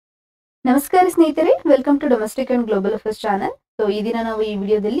ನಮಸ್ಕಾರ ಸ್ನೇಹಿತರೆ, welcome to domestic and global affairs channel. So ಈ ದಿನ ನಾವು ಈ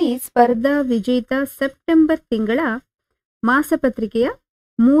ವಿಡಿಯೋದಲ್ಲಿ ಸ್ಪರ್ಧಾ ವಿಜೇತ ಸೆಪ್ಟೆಂಬರ್ ತಿಂಗಳ ಮಾಸಪತ್ರಿಕೆಯ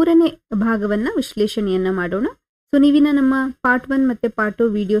 3ನೇ ಭಾಗವನ್ನ ವಿಶ್ಲೇಷಣೆಯನ್ನ ಮಾಡೋಣ. ಸೊ ನೀವಿನ ನಮ್ಮ ಪಾರ್ಟ್ 1 ಮತ್ತೆ ಪಾರ್ಟ್ 2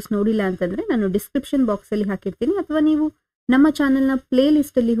 ವಿಡಿಯೋಸ್ ನೋಡಿಲ್ಲ ಅಂತಂದ್ರೆ ನಾನು ಡಿಸ್ಕ್ರಿಪ್ಷನ್ ಬಾಕ್ಸ್ ಅಲ್ಲಿ ಹಾಕಿರ್ತೀನಿ, ಅಥವಾ ನೀವು ನಮ್ಮ ಚಾನೆಲ್ನ ಪ್ಲೇ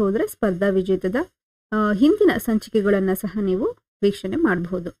ಲಿಸ್ಟ್ ಅಲ್ಲಿ ಹೋದ್ರೆ ಸ್ಪರ್ಧಾ ವಿಜೇತದ ಹಿಂದಿನ ಸಂಚಿಕೆಗಳನ್ನ ಸಹ ನೀವು ವೀಕ್ಷಣೆ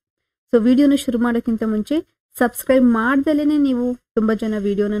ಮಾಡಬಹುದು. ಸೊ ವಿಡಿಯೋನ ಶುರು ಮಾಡೋಕ್ಕಿಂತ ಮುಂಚೆ ಸಬ್ಸ್ಕ್ರೈಬ್ ಮಾಡ್ದಲೇನೆ ನೀವು ತುಂಬಾ ಜನ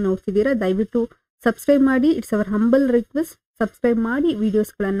ವಿಡಿಯೋನ ನೋಡ್ತಿದ್ದೀರಾ, ದಯವಿಟ್ಟು ಸಬ್ಸ್ಕ್ರೈಬ್ ಮಾಡಿ. It's hour humble request, subscribe ಮಾಡಿ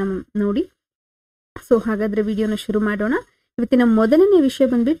ವಿಡಿಯೋಸ್ಗಳನ್ನ ನೋಡಿ. ಸೊ ಹಾಗಾದ್ರೆ ವಿಡಿಯೋನ ಶುರು ಮಾಡೋಣ. ಇವತ್ತಿನ ಮೊದಲನೇ ವಿಷಯ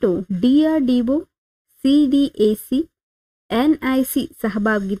ಬಂದ್ಬಿಟ್ಟು DRDO CDAC NIC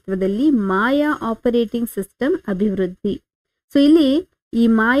ಸಹಭಾಗಿತ್ವದಲ್ಲಿ ಮಾಯಾ ಆಪರೇಟಿಂಗ್ ಸಿಸ್ಟಮ್ ಅಭಿವೃದ್ಧಿ. ಸೊ ಇಲ್ಲಿ ಈ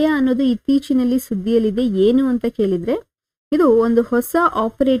ಮಾಯಾ ಅನ್ನೋದು ಇತ್ತೀಚಿನಲ್ಲಿ ಸುದ್ದಿಯಲ್ಲಿದೆ. ಏನು ಅಂತ ಕೇಳಿದ್ರೆ, ಇದು ಒಂದು ಹೊಸ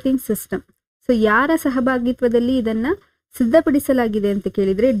ಆಪರೇಟಿಂಗ್ ಸಿಸ್ಟಮ್. ಸೊ ಯಾರ ಸಹಭಾಗಿತ್ವದಲ್ಲಿ ಇದನ್ನ ಸಿದ್ಧಪಡಿಸಲಾಗಿದೆ ಅಂತ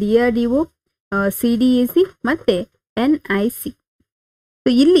ಕೇಳಿದ್ರೆ DRDO, CDAC ಮತ್ತೆ NIC. ಸೊ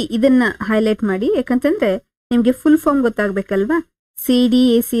ಇಲ್ಲಿ ಇದನ್ನ ಹೈಲೈಟ್ ಮಾಡಿ, ಯಾಕಂತಂದ್ರೆ ನಿಮ್ಗೆ ಫುಲ್ ಫಾರ್ಮ್ ಗೊತ್ತಾಗ್ಬೇಕಲ್ವಾ.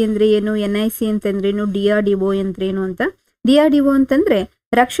 CDAC ಅಂದ್ರೆ ಏನು, NIC ಅಂತಂದ್ರೇನು, DRDO ಅಂದ್ರೇನು ಅಂತ. DRDO ಅಂತಂದ್ರೆ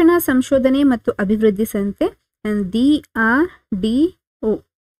ರಕ್ಷಣಾ ಸಂಶೋಧನೆ ಮತ್ತು ಅಭಿವೃದ್ಧಿ ಸಂಸ್ಥೆ, DRDO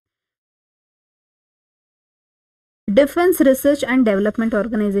defence research and development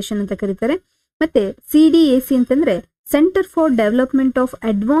organisation ಅಂತ ಕರೀತಾರೆ. ಮತ್ತೆ CDAC ಅಂತಂದ್ರೆ centre for development of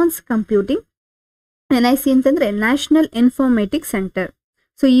advance computing, NIC ಅಂತಂದ್ರೆ ನ್ಯಾಷನಲ್ ಇನ್ಫಾರ್ಮೇಟಿಕ್ ಸೆಂಟರ್.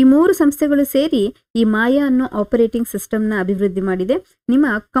 ಸೊ ಈ 3 ಸಂಸ್ಥೆಗಳು ಸೇರಿ ಈ ಮಾಯಾ ಅನ್ನೋ ಆಪರೇಟಿಂಗ್ ಸಿಸ್ಟಮ್ನ ಅಭಿವೃದ್ಧಿ ಮಾಡಿದೆ. ನಿಮ್ಮ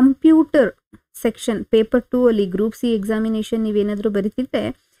ಕಂಪ್ಯೂಟರ್ ಸೆಕ್ಷನ್ ಪೇಪರ್ 2 ಅಲ್ಲಿ ಗ್ರೂಪ್ ಸಿ ಎಕ್ಸಾಮಿನೇಷನ್ ನೀವೇನಾದ್ರೂ ಬರೀತಿದ್ರೆ,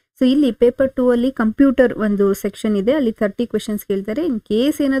 ಸೊ ಇಲ್ಲಿ ಪೇಪರ್ 2 ಅಲ್ಲಿ ಕಂಪ್ಯೂಟರ್ ಒಂದು ಸೆಕ್ಷನ್ ಇದೆ, ಅಲ್ಲಿ 30 ಕ್ವೆಶನ್ಸ್ ಕೇಳ್ತಾರೆ. ಇನ್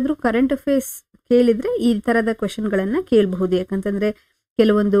ಕೇಸ್ ಏನಾದ್ರೂ ಕರೆಂಟ್ ಅಫೇರ್ಸ್ ಕೇಳಿದ್ರೆ ಈ ತರದ ಕ್ವೆಶನ್ಗಳನ್ನ ಕೇಳಬಹುದು. ಯಾಕಂತಂದ್ರೆ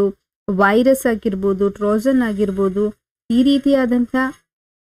ಕೆಲವೊಂದು ವೈರಸ್ ಆಗಿರ್ಬೋದು, ಟ್ರೋಜನ್ ಆಗಿರ್ಬೋದು, ಈ ರೀತಿಯಾದಂಥ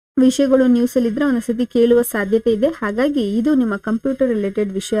ವಿಷಯಗಳು ನ್ಯೂಸ್ ಅಲ್ಲಿ ಇದ್ರೆ ಒಂದೊಂದ್ಸತಿ ಕೇಳುವ ಸಾಧ್ಯತೆ ಇದೆ. ಹಾಗಾಗಿ ಇದು ನಿಮ್ಮ ಕಂಪ್ಯೂಟರ್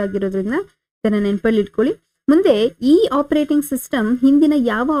ರಿಲೇಟೆಡ್ ವಿಷಯ ಆಗಿರೋದ್ರಿಂದ ಇದನ್ನ ನೆನಪಲ್ಲಿ ಇಟ್ಕೊಳ್ಳಿ. ಮುಂದೆ ಈ ಆಪರೇಟಿಂಗ್ ಸಿಸ್ಟಮ್ ಹಿಂದಿನ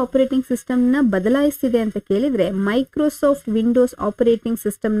ಯಾವ ಆಪರೇಟಿಂಗ್ ಸಿಸ್ಟಮ್ನ ಬದಲಾಯಿಸ್ತಿದೆ ಅಂತ ಕೇಳಿದ್ರೆ, ಮೈಕ್ರೋಸಾಫ್ಟ್ ವಿಂಡೋಸ್ ಆಪರೇಟಿಂಗ್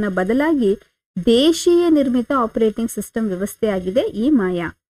ಸಿಸ್ಟಮ್ನ ಬದಲಾಗಿ ದೇಶೀಯ ನಿರ್ಮಿತ ಆಪರೇಟಿಂಗ್ ಸಿಸ್ಟಮ್ ವ್ಯವಸ್ಥೆ ಆಗಿದೆ ಈ ಮಾಯಾ.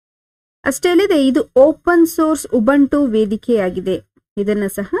 ಅಷ್ಟೇ ಅಲ್ಲದೆ ಇದು ಓಪನ್ ಸೋರ್ಸ್ ಉಬಂಟು ವೇದಿಕೆಯಾಗಿದೆ. ಇದನ್ನ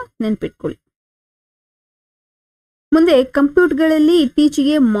ಸಹ ನೆನ್ಪಿಟ್ಕೊಳ್ಳಿ. ಮುಂದೆ ಕಂಪ್ಯೂಟರ್ಗಳಲ್ಲಿ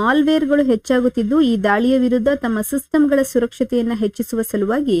ಇತ್ತೀಚೆಗೆ ಮಾಲ್ವೇರ್ಗಳು ಹೆಚ್ಚಾಗುತ್ತಿದ್ದು, ಈ ದಾಳಿಯ ವಿರುದ್ಧ ತಮ್ಮ ಸಿಸ್ಟಮ್ಗಳ ಸುರಕ್ಷತೆಯನ್ನ ಹೆಚ್ಚಿಸುವ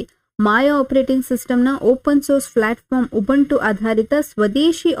ಸಲುವಾಗಿ ಮಾಯಾ ಆಪರೇಟಿಂಗ್ ಸಿಸ್ಟಮ್ನ ಓಪನ್ ಸೋರ್ಸ್ ಪ್ಲಾಟ್ಫಾರ್ಮ್ ಉಬಂಟು ಆಧಾರಿತ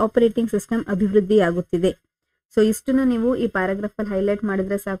ಸ್ವದೇಶಿ ಆಪರೇಟಿಂಗ್ ಸಿಸ್ಟಮ್ ಅಭಿವೃದ್ಧಿಯಾಗುತ್ತಿದೆ. ಸೊ ಇಷ್ಟನ್ನು ನೀವು ಈ ಪ್ಯಾರಾಗ್ರಾಫ್ ಅಲ್ಲಿ ಹೈಲೈಟ್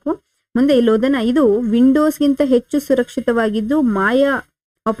ಮಾಡಿದ್ರೆ ಸಾಕು. ಮುಂದೆ ಇಲ್ಲೋದನ್ನ ಇದು ವಿಂಡೋಸ್ಗಿಂತ ಹೆಚ್ಚು ಸುರಕ್ಷಿತವಾಗಿದ್ದು, ಮಾಯಾ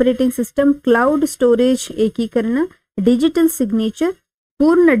ಆಪರೇಟಿಂಗ್ ಸಿಸ್ಟಮ್ ಕ್ಲೌಡ್ ಸ್ಟೋರೇಜ್ ಏಕೀಕರಣ, ಡಿಜಿಟಲ್ ಸಿಗ್ನೇಚರ್,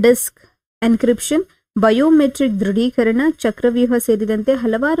 ಪೂರ್ಣ ಡಿಸ್ಕ್ ಎನ್ಕ್ರಿಪ್ಷನ್, ಬಯೋಮೆಟ್ರಿಕ್ ದೃಢೀಕರಣ, ಚಕ್ರವ್ಯೂಹ ಸೇರಿದಂತೆ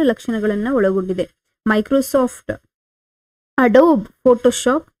ಹಲವಾರು ಲಕ್ಷಣಗಳನ್ನು ಒಳಗೊಂಡಿದೆ. ಮೈಕ್ರೋಸಾಫ್ಟ್ ಅಡೋಬ್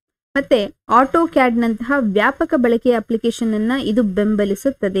ಫೋಟೋಶಾಪ್ ಮತ್ತೆ ಆಟೋ ಕ್ಯಾಡ್ನಂತಹ ವ್ಯಾಪಕ ಬಳಕೆಯ ಅಪ್ಲಿಕೇಶನ್ ಅನ್ನ ಇದು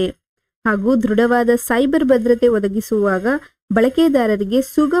ಬೆಂಬಲಿಸುತ್ತದೆ. ಹಾಗೂ ದೃಢವಾದ ಸೈಬರ್ ಭದ್ರತೆ ಒದಗಿಸುವಾಗ ಬಳಕೆದಾರರಿಗೆ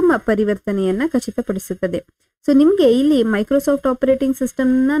ಸುಗಮ ಪರಿವರ್ತನೆಯನ್ನ ಖಚಿತಪಡಿಸುತ್ತದೆ. ಸೊ ನಿಮ್ಗೆ ಇಲ್ಲಿ ಮೈಕ್ರೋಸಾಫ್ಟ್ ಆಪರೇಟಿಂಗ್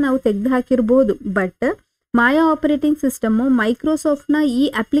ಸಿಸ್ಟಮ್ನ ನಾವು ತೆಗೆದು ಹಾಕಿರ್ಬೋದು, ಬಟ್ ಮಾಯಾ ಆಪರೇಟಿಂಗ್ ಸಿಸ್ಟಮ್ ಮೈಕ್ರೋಸಾಫ್ಟ್ನ ಈ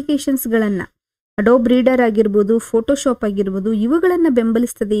ಅಪ್ಲಿಕೇಶನ್ಸ್ಗಳನ್ನ, ಅಡೋಬ್ ರೀಡರ್ ಆಗಿರ್ಬೋದು, ಫೋಟೋಶಾಪ್ ಆಗಿರ್ಬೋದು, ಇವುಗಳನ್ನ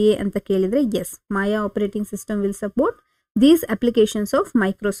ಬೆಂಬಲಿಸ್ತದೆಯೇ ಅಂತ ಕೇಳಿದ್ರೆ S, Maya operating system will support these applications of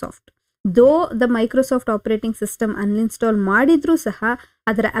Microsoft. Though the Microsoft operating system uninstall ಮಾಡಿದ್ರೂ ಸಹ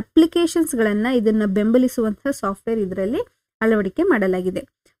ಅದರ ಅಪ್ಲಿಕೇಶನ್ಸ್ಗಳನ್ನ ಇದನ್ನ ಬೆಂಬಲಿಸುವಂತಹ ಸಾಫ್ಟ್ವೇರ್ ಇದರಲ್ಲಿ ಅಳವಡಿಕೆ ಮಾಡಲಾಗಿದೆ.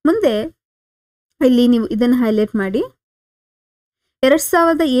 ಮುಂದೆ ಇಲ್ಲಿ ನೀವು ಇದನ್ನು ಹೈಲೈಟ್ ಮಾಡಿ,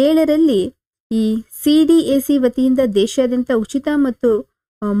 2007ರಲ್ಲಿ ಈ CDAC ವತಿಯಿಂದ ದೇಶಾದ್ಯಂತ ಉಚಿತ ಮತ್ತು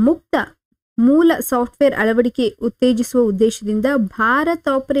ಮುಕ್ತ ಮೂಲ ಸಾಫ್ಟ್ವೇರ್ ಅಳವಡಿಕೆ ಉತ್ತೇಜಿಸುವ ಉದ್ದೇಶದಿಂದ ಭಾರತ್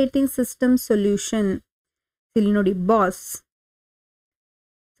ಆಪರೇಟಿಂಗ್ ಸಿಸ್ಟಮ್ ಸೊಲ್ಯೂಷನ್, ಇಲ್ಲಿ ನೋಡಿ boss,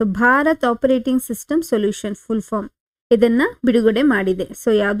 so Bharat operating system solution full form, ಇದನ್ನ ಬಿಡುಗಡೆ ಮಾಡಿದೆ. ಸೊ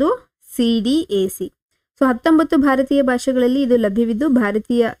ಯಾವುದು CDAC. ಸೊ 19 ಭಾರತೀಯ ಭಾಷೆಗಳಲ್ಲಿ ಇದು ಲಭ್ಯವಿದ್ದು,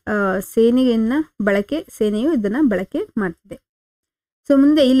 ಭಾರತೀಯ ಸೇನೆಯು ಇದನ್ನ ಬಳಕೆ ಮಾಡ್ತಿದೆ. ಸೊ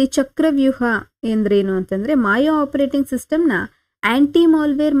ಮುಂದೆ ಇಲ್ಲಿ ಚಕ್ರವ್ಯೂಹ ಎಂದ್ರೇನು ಅಂತಂದ್ರೆ, ಮಾಯಾ ಆಪರೇಟಿಂಗ್ ಸಿಸ್ಟಮ್ನ ಆಂಟಿ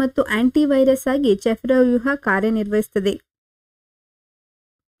ಮಾಲ್ವೇರ್ ಮತ್ತು ಆಂಟಿ ವೈರಸ್ ಆಗಿ ಚಕ್ರವ್ಯೂಹ ಕಾರ್ಯನಿರ್ವಹಿಸುತ್ತದೆ.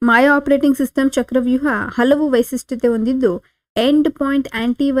 ಮಾಯಾ ಆಪರೇಟಿಂಗ್ ಸಿಸ್ಟಮ್ ಚಕ್ರವ್ಯೂಹ ಹಲವು ವೈಶಿಷ್ಟ್ಯತೆ ಹೊಂದಿದ್ದು, end point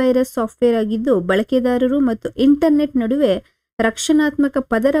aunty virus software ಆಗಿದ್ದು, ಬಳಕೆದಾರರು ಮತ್ತು ಇಂಟರ್ನೆಟ್ ನಡುವೆ ರಕ್ಷಣಾತ್ಮಕ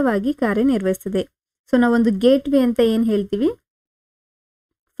ಪದರವಾಗಿ ಕಾರ್ಯನಿರ್ವಹಿಸುತ್ತದೆ. ಸೊ ನಾವೊಂದು ಗೇಟ್ ವೇ ಅಂತ ಏನು ಹೇಳ್ತೀವಿ,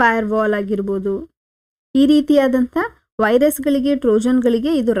 ಫೈರ್ ವಾಲ್ ಆಗಿರ್ಬೋದು, ಈ ರೀತಿಯಾದಂಥ ವೈರಸ್ಗಳಿಗೆ,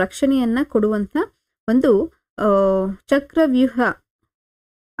 ಟ್ರೋಜನ್ಗಳಿಗೆ ಇದು ರಕ್ಷಣೆಯನ್ನ ಕೊಡುವಂಥ ಒಂದು ಚಕ್ರವ್ಯೂಹ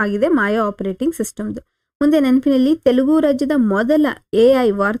ಆಗಿದೆ ಮಾಯಾ ಆಪರೇಟಿಂಗ್ ಸಿಸ್ಟಮ್ದು. ಮುಂದೆ ನೆನಪಿನಲ್ಲಿ ತೆಲುಗು ರಾಜ್ಯದ ಮೊದಲ AI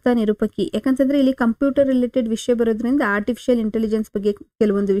ವಾರ್ತಾ ನಿರೂಪಕಿ, ಯಾಕಂತಂದ್ರೆ ಇಲ್ಲಿ ಕಂಪ್ಯೂಟರ್ ರಿಲೇಟೆಡ್ ವಿಷಯ ಬರೋದ್ರಿಂದ ಆರ್ಟಿಫಿಷಿಯಲ್ ಇಂಟೆಲಿಜೆನ್ಸ್ ಬಗ್ಗೆ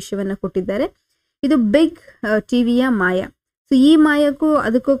ಕೆಲವೊಂದು ವಿಷಯವನ್ನ ಕೊಟ್ಟಿದ್ದಾರೆ. ಇದು ಬಿಗ್ ಟಿವಿಯ ಮಾಯಾ. ಸೊ ಈ ಮಾಯಕ್ಕೂ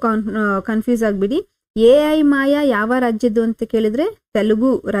ಅದಕ್ಕೂ ಕನ್ಫ್ಯೂಸ್ ಆಗ್ಬಿಡಿ. AI ಮಾಯಾ ಯಾವ ರಾಜ್ಯದ್ದು ಅಂತ ಕೇಳಿದ್ರೆ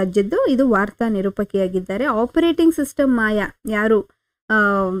ತೆಲುಗು ರಾಜ್ಯದ್ದು. ಇದು ವಾರ್ತಾ ನಿರೂಪಕಿಯಾಗಿದ್ದಾರೆ. ಆಪರೇಟಿಂಗ್ ಸಿಸ್ಟಮ್ ಮಾಯಾ ಯಾರು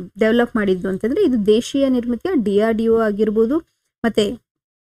ಡೆವಲಪ್ ಮಾಡಿದ್ದು ಅಂತಂದ್ರೆ ಇದು ದೇಶೀಯ ನಿರ್ಮಿತಿಯ DRDO ಆಗಿರ್ಬೋದು, ಮತ್ತೆ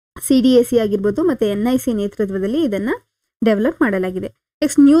CDSE ಆಗಿರ್ಬೋದು, ಮತ್ತೆ NIC ನೇತೃತ್ವದಲ್ಲಿ ಇದನ್ನ ಡೆವಲಪ್ ಮಾಡಲಾಗಿದೆ.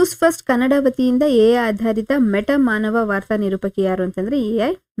 ನೆಕ್ಸ್ಟ್ ನ್ಯೂಸ್ ಫಸ್ಟ್ ಕನ್ನಡ ವತಿಯಿಂದ AI ಆಧಾರಿತ ಮೆಟಾ ಮಾನವ ವಾರ್ತಾ ನಿರೂಪಕಿ ಯಾರು ಅಂತಂದ್ರೆ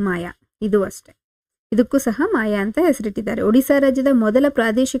AI ಮಾಯಾ. ಇದು ಅಷ್ಟೇ, ಇದಕ್ಕೂ ಸಹ ಮಾಯಾ ಅಂತ ಹೆಸರಿಟ್ಟಿದ್ದಾರೆ. ಒಡಿಶಾ ರಾಜ್ಯದ ಮೊದಲ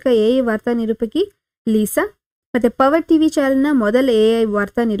ಪ್ರಾದೇಶಿಕ AI ವಾರ್ತಾ ನಿರೂಪಕಿ ಲೀಸಾ, ಮತ್ತೆ ಪವರ್ ಟಿವಿ ಚಾನೆಲ್ನ ಮೊದಲ AI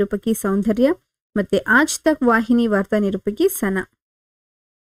ವಾರ್ತಾ ನಿರೂಪಕಿ ಸೌಂದರ್ಯ, ಮತ್ತೆ ಆಜ್ ತಕ್ ವಾಹಿನಿ ವಾರ್ತಾ ನಿರೂಪಕಿ ಸನಾ.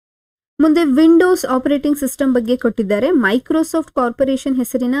 ಮುಂದೆ ವಿಂಡೋಸ್ ಆಪರೇಟಿಂಗ್ ಸಿಸ್ಟಮ್ ಬಗ್ಗೆ ಕೊಟ್ಟಿದ್ದಾರೆ. ಮೈಕ್ರೋಸಾಫ್ಟ್ ಕಾರ್ಪೊರೇಷನ್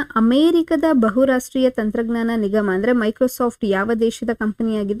ಹೆಸರಿನ ಅಮೆರಿಕದ ಬಹುರಾಷ್ಟ್ರೀಯ ತಂತ್ರಜ್ಞಾನ ನಿಗಮ, ಅಂದ್ರೆ ಮೈಕ್ರೋಸಾಫ್ಟ್ ಯಾವ ದೇಶದ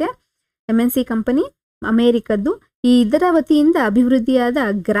ಕಂಪನಿಯಾಗಿದೆ? MNC company, ಅಮೆರಿಕದ್ದು. ಇದರ ವತಿಯಿಂದ ಅಭಿವೃದ್ಧಿಯಾದ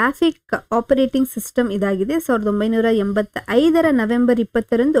ಗ್ರಾಫಿಕ್ ಆಪರೇಟಿಂಗ್ ಸಿಸ್ಟಮ್ ಇದಾಗಿದೆ. 1985 ನವೆಂಬರ್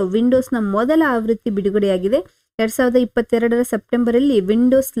 20ರಂದು ವಿಂಡೋಸ್ನ ಮೊದಲ ಆವೃತ್ತಿ ಬಿಡುಗಡೆಯಾಗಿದೆ. 2022 ಸೆಪ್ಟೆಂಬರ್ ಅಲ್ಲಿ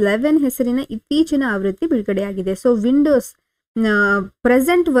ವಿಂಡೋಸ್ 11 ಹೆಸರಿನ ಇತ್ತೀಚಿನ ಆವೃತ್ತಿ ಬಿಡುಗಡೆಯಾಗಿದೆ. So Windows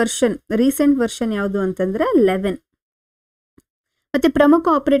present version, recent version ಯಾವುದು ಅಂತಂದ್ರೆ 11. ಮತ್ತೆ ಪ್ರಮುಖ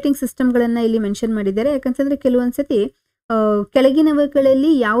ಆಪರೇಟಿಂಗ್ ಸಿಸ್ಟಮ್ಗಳನ್ನ ಇಲ್ಲಿ ಮೆನ್ಷನ್ ಮಾಡಿದ್ದಾರೆ. ಯಾಕಂತಂದ್ರೆ ಕೆಲವೊಂದ್ಸತಿ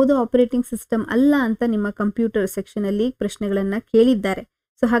ಕೆಳಗಿನವುಗಳಲ್ಲಿ ಯಾವುದು ಆಪರೇಟಿಂಗ್ ಸಿಸ್ಟಮ್ ಅಲ್ಲ ಅಂತ ನಿಮ್ಮ ಕಂಪ್ಯೂಟರ್ ಸೆಕ್ಷನ್ ಅಲ್ಲಿ ಪ್ರಶ್ನೆಗಳನ್ನ ಕೇಳಿದ್ದಾರೆ.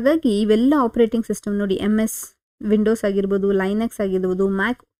 ಸೊ ಹಾಗಾಗಿ ಇವೆಲ್ಲ ಆಪರೇಟಿಂಗ್ ಸಿಸ್ಟಮ್ ನೋಡಿ, MS ವಿಂಡೋಸ್ ಆಗಿರ್ಬೋದು, ಲೈನಕ್ಸ್ ಆಗಿರ್ಬೋದು,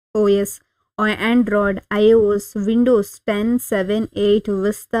 ಮ್ಯಾಕ್ OS, Android, iOS, Windows 10, 7, 8,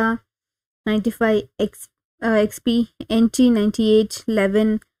 Vista 95, XP, NT 98,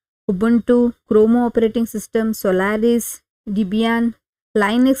 11, Ubuntu, ಕ್ರೋಮೋ operating system, ಸೊಲಾರಿಸ್, ಡಿಬಿಯಾನ್,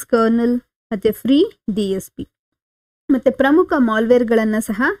 Linux kernel, ಮತ್ತೆ ಫ್ರೀ DSP. ಮತ್ತೆ ಪ್ರಮುಖ ಮಾಲ್ವೇರ್ಗಳನ್ನು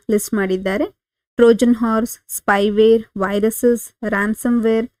ಸಹ ಲಿಸ್ಟ್ ಮಾಡಿದ್ದಾರೆ. Trojan horse, spyware, viruses,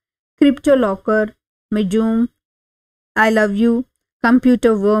 ransomware, ಕ್ರಿಪ್ಟೋಲಾಕರ್, ಮೆಜೂಮ್, I love you,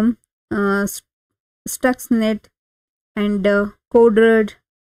 computer worm, ಸ್ಟಕ್ಸ್ನೆಟ್ and ಕೋಡ್ರಡ್,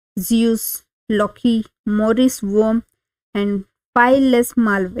 ಜಿಯೂಸ್, ಲಾಕಿ, Morris worm and ಫೈಲ್ಲೆಸ್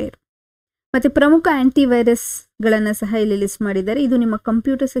malware. ಮತ್ತೆ ಪ್ರಮುಖ ಆಂಟಿವೈರಸ್ಗಳನ್ನು ಸಹ ಇಲ್ಲಿ ಲಿಸ್ಟ್ ಮಾಡಿದ್ದಾರೆ. ಇದು ನಿಮ್ಮ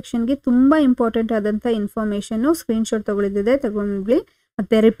ಕಂಪ್ಯೂಟರ್ ಸೆಕ್ಷನ್ಗೆ ತುಂಬಾ ಇಂಪಾರ್ಟೆಂಟ್ ಆದಂಥ ಇನ್ಫಾರ್ಮೇಶನ್. ಸ್ಕ್ರೀನ್ಶಾಟ್ ತಗೊಳ್ಳಿದ್ದೆ ತಗೊಂಡ್ಲಿ,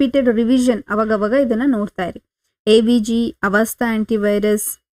 ಮತ್ತೆ ರಿಪೀಟೆಡ್ ರಿವಿಷನ್ ಅವಾಗವಾಗ ಇದನ್ನ ನೋಡ್ತಾ ಇರಿ. AVG, ಅವಸ್ತಾ antivirus,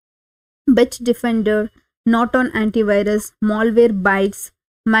 ಬೆಚ್ defender, not on antivirus, malware bites,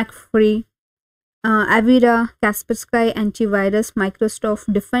 ಮ್ಯಾಕ್ಫ್ರೀ, ಅವಿರಾ, ಕ್ಯಾಸ್ಪರ್ಸ್ಕೈ antivirus, Microsoft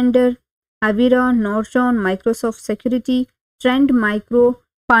defender, ಅವಿರಾ, ನಾರ್ಟಾನ್, Microsoft security, trend micro,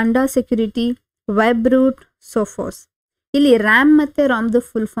 panda security, web root, ಸೋಫೋಸ್. ಇಲ್ಲಿ ರ್ಯಾಮ್ ಮತ್ತೆ ರಾಮ್ದು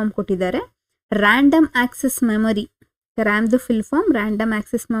ಫುಲ್ ಫಾರ್ಮ್ ಕೊಟ್ಟಿದ್ದಾರೆ. Random access memory, ರ್ಯಾಮ್ದು full form random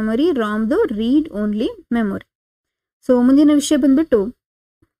access memory, ರಾಮ್ದು read only memory. So ಮುಂದಿನ ವಿಷಯ ಬಂದ್ಬಿಟ್ಟು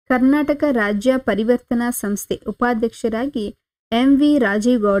ಕರ್ನಾಟಕ ರಾಜ್ಯ ಪರಿವರ್ತನಾ ಸಂಸ್ಥೆ ಉಪಾಧ್ಯಕ್ಷರಾಗಿ MV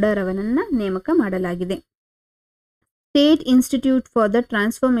ರಾಜೀವ್ ಗೌಡರವರನ್ನ ನೇಮಕ ಮಾಡಲಾಗಿದೆ. State institute for the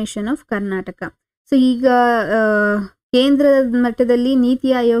transformation of Karnataka. So ಈಗ ಕೇಂದ್ರದ ಮಟ್ಟದಲ್ಲಿ ನೀತಿ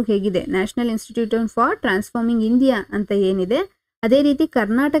ಆಯೋಗ್ ಹೇಗಿದೆ, national institute for transforming India ಅಂತ ಏನಿದೆ, ಅದೇ ರೀತಿ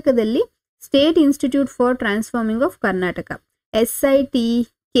ಕರ್ನಾಟಕದಲ್ಲಿ state institute for transforming of Karnataka,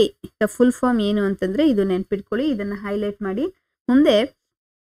 SITK. The full form ಏನು ಅಂತಂದ್ರೆ ಇದು ನೆನ್ಪಿಟ್ಕೊಳ್ಳಿ, ಇದನ್ನ ಹೈಲೈಟ್ ಮಾಡಿ. ಮುಂದೆ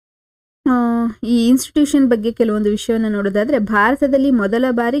ಈ ಇನ್ಸ್ಟಿಟ್ಯೂಷನ್ ಬಗ್ಗೆ ಕೆಲವೊಂದು ವಿಷಯವನ್ನು ನೋಡೋದಾದ್ರೆ, ಭಾರತದಲ್ಲಿ ಮೊದಲ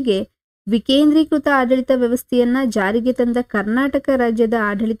ಬಾರಿಗೆ ವಿಕೇಂದ್ರೀಕೃತ ಆಡಳಿತ ವ್ಯವಸ್ಥೆಯನ್ನ ಜಾರಿಗೆ ತಂದ ಕರ್ನಾಟಕ ರಾಜ್ಯದ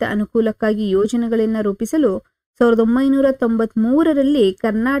ಆಡಳಿತ ಅನುಕೂಲಕ್ಕಾಗಿ ಯೋಜನೆಗಳನ್ನು ರೂಪಿಸಲು 1993ರಲ್ಲಿ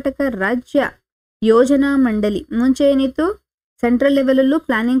ಕರ್ನಾಟಕ ರಾಜ್ಯ ಯೋಜನಾ ಮಂಡಳಿ, ಮುಂಚೆ ಏನಿತ್ತು ಸೆಂಟ್ರಲ್ ಲೆವೆಲಲ್ಲೂ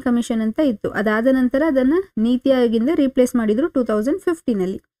ಪ್ಲಾನಿಂಗ್ ಕಮಿಷನ್ ಅಂತ ಇತ್ತು, ಅದಾದ ನಂತರ ಅದನ್ನು ನೀತಿ ಆಯೋಗದಿಂದ ರೀಪ್ಲೇಸ್ ಮಾಡಿದ್ರು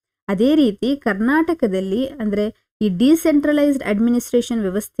 2015ನಲ್ಲಿ. ಅದೇ ರೀತಿ ಕರ್ನಾಟಕದಲ್ಲಿ ಅಂದರೆ ಈ ಡಿಸೆಂಟ್ರಲೈಸ್ಡ್ ಅಡ್ಮಿನಿಸ್ಟ್ರೇಷನ್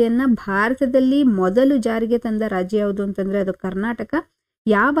ವ್ಯವಸ್ಥೆಯನ್ನ ಭಾರತದಲ್ಲಿ ಮೊದಲು ಜಾರಿಗೆ ತಂದ ರಾಜ್ಯ ಯಾವುದು ಅಂತಂದ್ರೆ ಅದು ಕರ್ನಾಟಕ.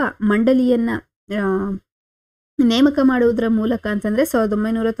 ಯಾವ ಮಂಡಳಿಯನ್ನ ನೇಮಕ ಮಾಡುವುದರ ಮೂಲಕ ಅಂತಂದ್ರೆ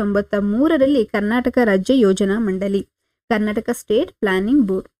 1993ರಲ್ಲಿ ಕರ್ನಾಟಕ ರಾಜ್ಯ ಯೋಜನಾ ಮಂಡಳಿ, Karnataka state planning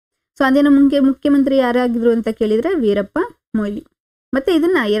board. So ಅಂದಿನ ಮುಖ್ಯಮಂತ್ರಿ ಯಾರಾಗಿದ್ರು ಅಂತ ಕೇಳಿದ್ರೆ ವೀರಪ್ಪ ಮೊಯ್ಲಿ. ಮತ್ತೆ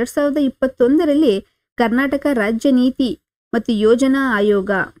ಇದನ್ನ 2021ರಲ್ಲಿ ಕರ್ನಾಟಕ ರಾಜ್ಯ ನೀತಿ ಮತ್ತು ಯೋಜನಾ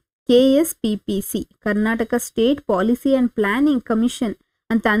ಆಯೋಗ KSPPC, Karnataka state policy and planning commission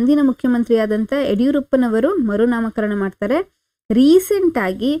ಅಂತ ಅಂದಿನ ಮುಖ್ಯಮಂತ್ರಿಯಾದಂಥ ಯಡಿಯೂರಪ್ಪನವರು ಮರುನಾಮಕರಣ ಮಾಡ್ತಾರೆ. ರೀಸೆಂಟ್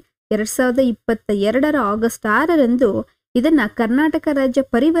ಆಗಿ 2022 ಆಗಸ್ಟ್ 6ರಂದು ಇದನ್ನ ಕರ್ನಾಟಕ ರಾಜ್ಯ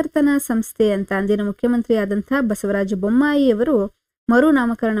ಪರಿವರ್ತನಾ ಸಂಸ್ಥೆ ಅಂತ ಅಂದಿನ ಮುಖ್ಯಮಂತ್ರಿ ಆದಂತಹ ಬಸವರಾಜ ಬೊಮ್ಮಾಯಿಯವರು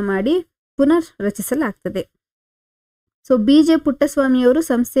ಮರುನಾಮಕರಣ ಮಾಡಿ ಪುನರ್ ರಚಿಸಲಾಗ್ತದೆ. ಸೊ BJ ಪುಟ್ಟಸ್ವಾಮಿಯವರು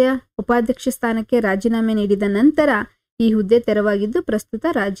ಸಂಸ್ಥೆಯ ಉಪಾಧ್ಯಕ್ಷ ಸ್ಥಾನಕ್ಕೆ ರಾಜೀನಾಮೆ ನೀಡಿದ ನಂತರ ಈ ಹುದ್ದೆ ತೆರವಾಗಿದ್ದು ಪ್ರಸ್ತುತ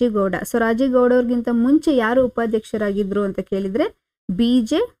ರಾಜೀವ್ ಗೌಡ. ಸೊ ರಾಜೀವ್ ಗೌಡ ಅವ್ರಿಗಿಂತ ಮುಂಚೆ ಯಾರು ಉಪಾಧ್ಯಕ್ಷರಾಗಿದ್ರು ಅಂತ ಕೇಳಿದ್ರೆ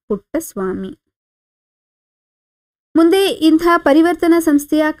BJ ಪುಟ್ಟಸ್ವಾಮಿ. ಮುಂದೆ ಇಂತಹ ಪರಿವರ್ತನಾ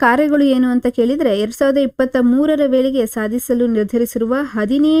ಸಂಸ್ಥೆಯ ಕಾರ್ಯಗಳು ಏನು ಅಂತ ಕೇಳಿದ್ರೆ 2023ರ ವೇಳೆಗೆ ಸಾಧಿಸಲು ನಿರ್ಧರಿಸಿರುವ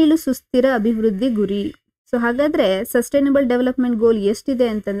 17 ಸುಸ್ಥಿರ ಅಭಿವೃದ್ಧಿ ಗುರಿ. ಸೊ ಹಾಗಾದ್ರೆ ಸಸ್ಟೈನಬಲ್ ಡೆವಲಪ್ಮೆಂಟ್ ಗೋಲ್ ಎಷ್ಟಿದೆ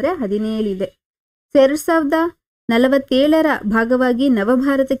ಅಂತಂದ್ರೆ 17 ಇದೆ. 2047ರ ಭಾಗವಾಗಿ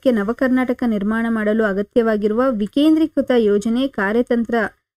ನವಭಾರತಕ್ಕೆ ನವಕರ್ನಾಟಕ ನಿರ್ಮಾಣ ಮಾಡಲು ಅಗತ್ಯವಾಗಿರುವ ವಿಕೇಂದ್ರೀಕೃತ ಯೋಜನೆ, ಕಾರ್ಯತಂತ್ರ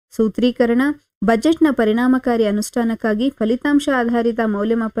ಸೂತ್ರೀಕರಣ, ಬಜೆಟ್ನ ಪರಿಣಾಮಕಾರಿ ಅನುಷ್ಠಾನಕ್ಕಾಗಿ ಫಲಿತಾಂಶ ಆಧಾರಿತ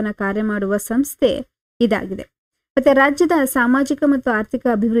ಮೌಲ್ಯಮಾಪನ ಕಾರ್ಯ ಮಾಡುವ ಸಂಸ್ಥೆ ಇದಾಗಿದೆ. ಮತ್ತೆ ರಾಜ್ಯದ ಸಾಮಾಜಿಕ ಮತ್ತು ಆರ್ಥಿಕ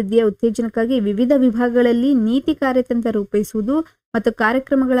ಅಭಿವೃದ್ಧಿಯ ಉತ್ತೇಜನಕ್ಕಾಗಿ ವಿವಿಧ ವಿಭಾಗಗಳಲ್ಲಿ ನೀತಿ ಕಾರ್ಯತಂತ್ರ ರೂಪಿಸುವುದು ಮತ್ತು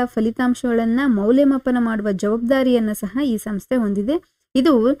ಕಾರ್ಯಕ್ರಮಗಳ ಫಲಿತಾಂಶಗಳನ್ನು ಮೌಲ್ಯಮಾಪನ ಮಾಡುವ ಜವಾಬ್ದಾರಿಯನ್ನು ಸಹ ಈ ಸಂಸ್ಥೆ ಹೊಂದಿದೆ.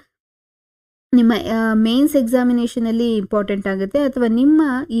 ಇದು ನಿಮ್ಮ ಮೇನ್ಸ್ ಎಕ್ಸಾಮಿನೇಷನ್ ಅಲ್ಲಿ ಇಂಪಾರ್ಟೆಂಟ್ ಆಗುತ್ತೆ, ಅಥವಾ ನಿಮ್ಮ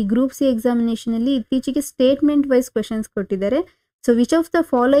ಈ ಗ್ರೂಪ್ ಸಿ ಎಕ್ಸಾಮಿನೇಷನ್ ಅಲ್ಲಿ ಇತ್ತೀಚೆಗೆ ಸ್ಟೇಟ್ಮೆಂಟ್ ವೈಸ್ ಕ್ವೆಶನ್ಸ್ ಕೊಟ್ಟಿದ್ದಾರೆ. So which of the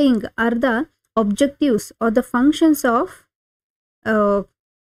following are the objectives or the functions of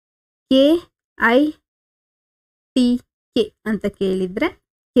KITK ಅಂತ ಕೇಳಿದ್ರೆ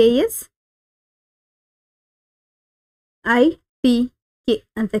KSITK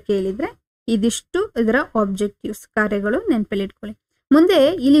ಅಂತ ಕೇಳಿದ್ರೆ ಇದಿಷ್ಟು ಇದರ ಆಬ್ಜೆಕ್ಟಿವ್ಸ್, ಕಾರ್ಯಗಳು ನೆನಪಲ್ಲಿಟ್ಕೊಳ್ಳಿ. ಮುಂದೆ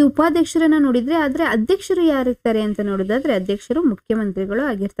ಇಲ್ಲಿ ಉಪಾಧ್ಯಕ್ಷರನ್ನ ನೋಡಿದ್ರೆ ಆದ್ರೆ ಅಧ್ಯಕ್ಷರು ಯಾರಿರ್ತಾರೆ ಅಂತ ನೋಡಿದ್ರೆ ಅಧ್ಯಕ್ಷರು ಮುಖ್ಯಮಂತ್ರಿಗಳು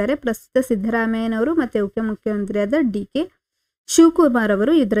ಆಗಿರ್ತಾರೆ. ಪ್ರಸ್ತುತ ಸಿದ್ದರಾಮಯ್ಯನವರು ಮತ್ತೆ ಉಪಮುಖ್ಯಮಂತ್ರಿಯಾದ DK ಶಿವಕುಮಾರ್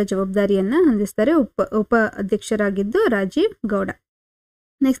ಅವರು ಇದರ ಜವಾಬ್ದಾರಿಯನ್ನ ಹೊಂದಿಸ್ತಾರೆ. ಉಪ ಅಧ್ಯಕ್ಷರಾಗಿದ್ದು ರಾಜೀವ್ ಗೌಡ.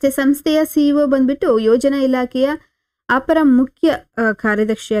 ನೆಕ್ಸ್ಟ್ ಸಂಸ್ಥೆಯ ಸಿಇಒ ಬಂದ್ಬಿಟ್ಟು ಯೋಜನಾ ಇಲಾಖೆಯ ಅಪರ ಮುಖ್ಯ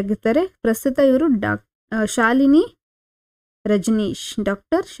ಕಾರ್ಯದರ್ಶಿಯಾಗಿರ್ತಾರೆ. ಪ್ರಸ್ತುತ ಇವರು ಡಾಕ್ಟರ್ ಶಾಲಿನಿ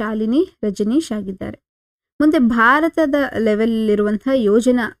ರಜನೀಶ್ ಆಗಿದ್ದಾರೆ. ಮುಂದೆ ಭಾರತದ ಲೆವೆಲ್ ಇರುವಂತಹ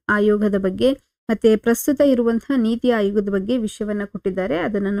ಯೋಜನಾ ಆಯೋಗದ ಬಗ್ಗೆ ಮತ್ತೆ ಪ್ರಸ್ತುತ ಇರುವಂತಹ ನೀತಿ ಆಯೋಗದ ಬಗ್ಗೆ ವಿಷಯವನ್ನ ಕೊಟ್ಟಿದ್ದಾರೆ,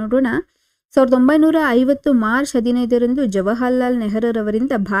 ಅದನ್ನ ನೋಡೋಣ. 1950 ಮಾರ್ಚ್ 15ರಂದು ಜವಾಹರ್ಲಾಲ್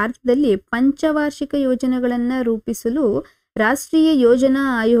ನೆಹರೂರವರಿಂದ ಭಾರತದಲ್ಲಿ ಪಂಚವಾರ್ಷಿಕ ಯೋಜನೆಗಳನ್ನು ರೂಪಿಸಲು ರಾಷ್ಟ್ರೀಯ ಯೋಜನಾ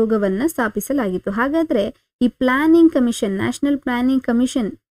ಆಯೋಗವನ್ನು ಸ್ಥಾಪಿಸಲಾಗಿತ್ತು. ಹಾಗಾದ್ರೆ ಈ planning commission, national planning commission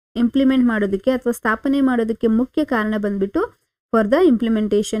implement ಮಾಡೋದಕ್ಕೆ ಅಥವಾ ಸ್ಥಾಪನೆ ಮಾಡೋದಕ್ಕೆ ಮುಖ್ಯ ಕಾರಣ ಬಂದ್ಬಿಟ್ಟು for the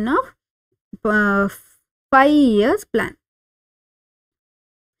implementation of 5 years plan.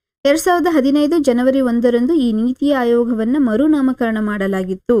 2015 ಜನವರಿ 1ರಂದು ಈ ನೀತಿ ಆಯೋಗವನ್ನು ಮರುನಾಮಕರಣ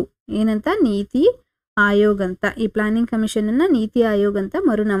ಮಾಡಲಾಗಿತ್ತು. ಏನಂತ? ನೀತಿ ಆಯೋಗ್ ಅಂತ. ಈ ಪ್ಲಾನಿಂಗ್ ಕಮಿಷನ್ ಅನ್ನ ನೀತಿ ಆಯೋಗ್ ಅಂತ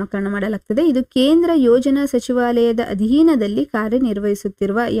ಮರುನಾಮಕರಣ ಮಾಡಲಾಗ್ತದೆ. ಇದು ಕೇಂದ್ರ ಯೋಜನಾ ಸಚಿವಾಲಯದ ಅಧೀನದಲ್ಲಿ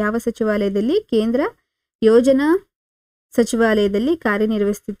ಕಾರ್ಯನಿರ್ವಹಿಸುತ್ತಿರುವ ಯಾವ ಸಚಿವಾಲಯದಲ್ಲಿ? ಕೇಂದ್ರ ಯೋಜನಾ ಸಚಿವಾಲಯದಲ್ಲಿ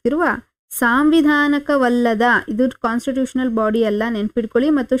ಕಾರ್ಯನಿರ್ವಹಿಸುತ್ತಿರುವ ಸಾಂವಿಧಾನಿಕವಲ್ಲದ, ಇದು ಕಾನ್ಸ್ಟಿಟ್ಯೂಷನಲ್ ಬಾಡಿ ಅಲ್ಲ, ನೆನ್ಪಿಟ್ಕೊಳ್ಳಿ,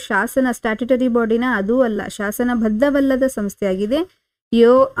 ಮತ್ತು ಶಾಸನ ಸ್ಟ್ಯಾಟ್ಯುಟರಿ ಬಾಡಿನ ಅದೂ ಅಲ್ಲ, ಶಾಸನಬದ್ಧವಲ್ಲದ ಸಂಸ್ಥೆಯಾಗಿದೆ.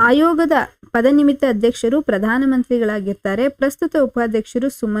 ಆಯೋಗದ ಪದನಿಮಿತ್ತ ಅಧ್ಯಕ್ಷರು ಪ್ರಧಾನಮಂತ್ರಿಗಳಾಗಿರ್ತಾರೆ. ಪ್ರಸ್ತುತ ಉಪಾಧ್ಯಕ್ಷರು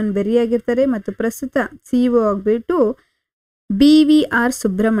ಸುಮನ್ ಬೆರಿ ಆಗಿರ್ತಾರೆ ಮತ್ತು ಪ್ರಸ್ತುತ ಸಿಇಒ ಆಗಿಬಿಟ್ಟು BVR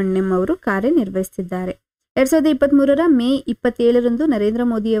ಸುಬ್ರಹ್ಮಣ್ಯಂ ಅವರು ಕಾರ್ಯನಿರ್ವಹಿಸುತ್ತಿದ್ದಾರೆ. 2023ರ ಮೇ 27ರಂದು ನರೇಂದ್ರ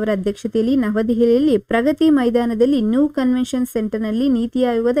ಮೋದಿಯವರ ಅಧ್ಯಕ್ಷತೆಯಲ್ಲಿ ನವದೆಹಲಿಯಲ್ಲಿ ಪ್ರಗತಿ ಮೈದಾನದಲ್ಲಿ ನ್ಯೂ ಕನ್ವೆನ್ಷನ್ ಸೆಂಟರ್ನಲ್ಲಿ ನೀತಿ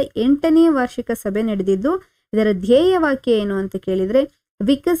ಆಯೋಗದ 8ನೇ ವಾರ್ಷಿಕ ಸಭೆ ನಡೆದಿದ್ದು, ಇದರ ಧ್ಯೇಯ ವಾಕ್ಯ ಏನು ಅಂತ ಕೇಳಿದ್ರೆ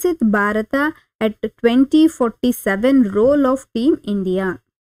Viksit Bharat at 2047 role of team India.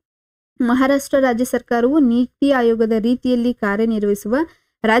 Maharashtra ರಾಜ್ಯ ಸರ್ಕಾರವು ನೀತಿ ಆಯೋಗದ ರೀತಿಯಲ್ಲಿ ಕಾರ್ಯನಿರ್ವಹಿಸುವ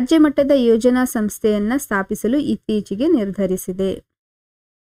ರಾಜ್ಯ ಮಟ್ಟದ ಯೋಜನಾ ಸಂಸ್ಥೆಯನ್ನ ಸ್ಥಾಪಿಸಲು ಇತ್ತೀಚೆಗೆ ನಿರ್ಧರಿಸಿದೆ.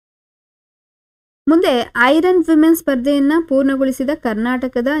 ಮುಂದೆ ಐರನ್ ವಿಮೆನ್ ಸ್ಪರ್ಧೆಯನ್ನ ಪೂರ್ಣಗೊಳಿಸಿದ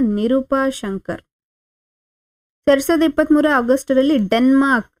ಕರ್ನಾಟಕದ Nirupa Shankar. 2023 ಆಗಸ್ಟರಲ್ಲಿ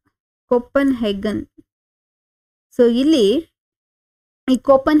Denmark coupon ಹೇಗನ್. So ಇಲ್ಲಿ ಈ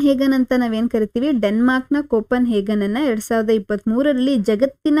ಕೋಪನ್ ಹೇಗನ್ ಅಂತ ನಾವೇನ್ ಕರಿತೀವಿ, ಡೆನ್ಮಾರ್ಕ್ನ ಕೋಪನ್ ಹೇಗನ್ ಅನ್ನ 2023ರಲ್ಲಿ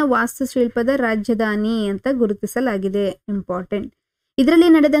ಜಗತ್ತಿನ ವಾಸ್ತುಶಿಲ್ಪದ ರಾಜಧಾನಿ ಅಂತ ಗುರುತಿಸಲಾಗಿದೆ. ಇಂಪಾರ್ಟೆಂಟ್. ಇದರಲ್ಲಿ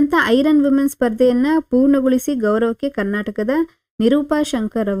ನಡೆದಂತ ಐರನ್ ವಿಮೆನ್ ಸ್ಪರ್ಧೆಯನ್ನ ಪೂರ್ಣಗೊಳಿಸಿ ಗೌರವಕ್ಕೆ ಕರ್ನಾಟಕದ ನಿರೂಪಾ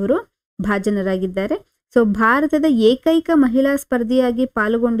ಶಂಕರ್ ಅವರು ಭಾಜನರಾಗಿದ್ದಾರೆ. ಸೊ ಭಾರತದ ಏಕೈಕ ಮಹಿಳಾ ಸ್ಪರ್ಧೆಯಾಗಿ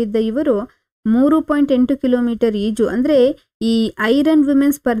ಪಾಲ್ಗೊಂಡಿದ್ದ ಇವರು 3.8 ಕಿಲೋಮೀಟರ್ ಈಜು, ಅಂದ್ರೆ ಈ ಐರನ್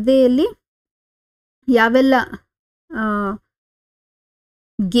ವಿಮೆನ್ ಸ್ಪರ್ಧೆಯಲ್ಲಿ ಯಾವೆಲ್ಲ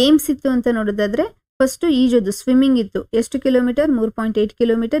ಗೇಮ್ಸ್ ಇತ್ತು ಅಂತ ನೋಡೋದಾದ್ರೆ ಫಸ್ಟ್ ಈಜೋದು, ಸ್ವಿಮ್ಮಿಂಗ್ ಇತ್ತು. ಎಷ್ಟು ಕಿಲೋಮೀಟರ್? 3.8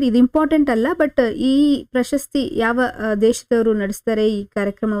 ಕಿಲೋಮೀಟರ್. ಇದು ಇಂಪಾರ್ಟೆಂಟ್ ಅಲ್ಲ, ಬಟ್ ಈ ಪ್ರಶಸ್ತಿ ಯಾವ ದೇಶದವರು ನಡೆಸ್ತಾರೆ ಈ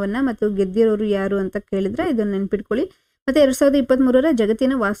ಕಾರ್ಯಕ್ರಮವನ್ನ ಮತ್ತು ಗೆದ್ದಿರೋರು ಯಾರು ಅಂತ ಕೇಳಿದ್ರೆ ಇದನ್ನ ನೆನ್ಪಿಟ್ಕೊಳ್ಳಿ. ಮತ್ತೆ 2023ರ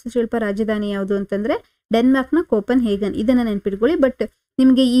ಜಗತ್ತಿನ ವಾಸ್ತುಶಿಲ್ಪ ರಾಜಧಾನಿ ಯಾವುದು ಅಂತಂದ್ರೆ ಡೆನ್ಮಾರ್ಕ್ನ ಕೋಪನ್ ಹೇಗನ್. ಇದನ್ನ ನೆನ್ಪಿಟ್ಕೊಳ್ಳಿ. ಬಟ್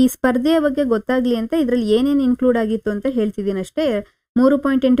ನಿಮ್ಗೆ ಈ ಸ್ಪರ್ಧೆಯ ಬಗ್ಗೆ ಗೊತ್ತಾಗ್ಲಿ ಅಂತ ಇದ್ರಲ್ಲಿ ಏನೇನು ಇನ್ಕ್ಲೂಡ್ ಆಗಿತ್ತು ಅಂತ ಹೇಳ್ತಿದ್ದೀನಿ ಅಷ್ಟೇ.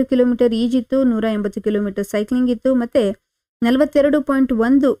 3.8 ಕಿಲೋಮೀಟರ್ ಈಜಿತ್ತು, 180 ಕಿಲೋಮೀಟರ್ ಸೈಕ್ಲಿಂಗ್ ಇತ್ತು, ಮತ್ತೆ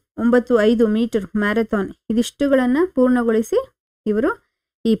 42.195 ಮೀಟರ್ ಮ್ಯಾರಥಾನ್. ಇದಿಷ್ಟುಗಳನ್ನ ಪೂರ್ಣಗೊಳಿಸಿ ಇವರು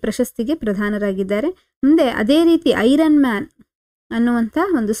ಈ ಪ್ರಶಸ್ತಿಗೆ ಪ್ರಧಾನರಾಗಿದ್ದಾರೆ. ಮುಂದೆ ಅದೇ ರೀತಿ ಐರನ್ ಮ್ಯಾನ್ ಅನ್ನುವಂಥ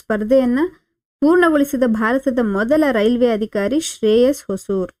ಒಂದು ಸ್ಪರ್ಧೆಯನ್ನ ಪೂರ್ಣಗೊಳಿಸಿದ ಭಾರತದ ಮೊದಲ ರೈಲ್ವೆ ಅಧಿಕಾರಿ ಶ್ರೇಯಸ್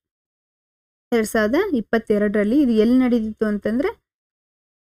ಹೊಸೂರ್ 2022ರಲ್ಲಿ. ಇದು ಎಲ್ಲಿ ನಡೆದಿತ್ತು ಅಂತಂದ್ರೆ,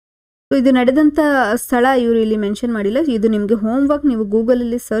 ಇದು ನಡೆದಂತ ಸ್ಥಳ ಇವರು ಇಲ್ಲಿ ಮೆನ್ಷನ್ ಮಾಡಿಲ್ಲ. ಇದು ನಿಮಗೆ ಹೋಮ್ವರ್ಕ್, ನೀವು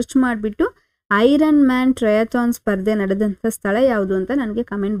ಗೂಗಲಲ್ಲಿ ಸರ್ಚ್ ಮಾಡಿಬಿಟ್ಟು ಐರನ್ ಮ್ಯಾನ್ ಟ್ರಯಾಥಾನ್ ಸ್ಪರ್ಧೆ ನಡೆದಂಥ ಸ್ಥಳ ಯಾವುದು ಅಂತ ನನಗೆ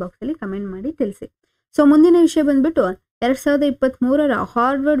ಕಮೆಂಟ್ ಬಾಕ್ಸಲ್ಲಿ ಕಮೆಂಟ್ ಮಾಡಿ ತಿಳಿಸಿ. ಸೊ ಮುಂದಿನ ವಿಷಯ ಬಂದ್ಬಿಟ್ಟು 2023ರ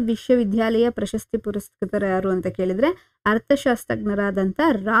ಹಾರ್ವರ್ಡ್ ವಿಶ್ವವಿದ್ಯಾಲಯ ಪ್ರಶಸ್ತಿ ಪುರಸ್ಕೃತರು ಯಾರು ಅಂತ ಕೇಳಿದ್ರೆ ಅರ್ಥಶಾಸ್ತ್ರಜ್ಞರಾದಂಥ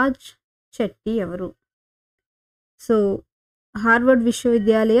ರಾಜ್ ಶೆಟ್ಟಿ ಅವರು. ಸೊ ಹಾರ್ವರ್ಡ್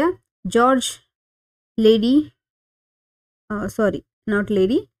ವಿಶ್ವವಿದ್ಯಾಲಯ ಜಾರ್ಜ್ ಲೆಡ್ಲಿ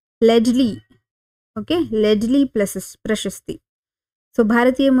ಪ್ರಶಸ್ತಿ. ಸೊ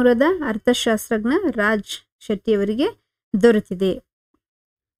ಭಾರತೀಯ ಮೂಲದ ಅರ್ಥಶಾಸ್ತ್ರಜ್ಞ ರಾಜ್ ಶೆಟ್ಟಿ ಅವರಿಗೆ ದೊರೆತಿದೆ.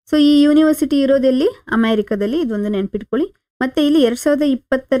 ಸೊ ಈ ಯೂನಿವರ್ಸಿಟಿ ಇರೋದೆಲ್ಲಿ? ಅಮೆರಿಕದಲ್ಲಿ. ಇದೊಂದು ನೆನ್ಪಿಟ್ಕೊಳ್ಳಿ. ಮತ್ತೆ ಇಲ್ಲಿ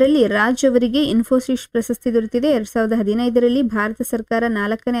 2020ರಲ್ಲಿ ರಾಜ್ ಅವರಿಗೆ ಇನ್ಫೋಸಿಸ್ ಪ್ರಶಸ್ತಿ ದೊರೆತಿದೆ. 2015ರಲ್ಲಿ ಭಾರತ ಸರ್ಕಾರ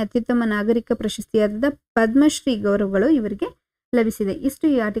 4ನೇ ಅತ್ಯುತ್ತಮ ನಾಗರಿಕ ಪ್ರಶಸ್ತಿಯಾದ ಪದ್ಮಶ್ರೀ ಗೌರವಗಳು ಇವರಿಗೆ ಲಭಿಸಿದೆ. ಇಷ್ಟು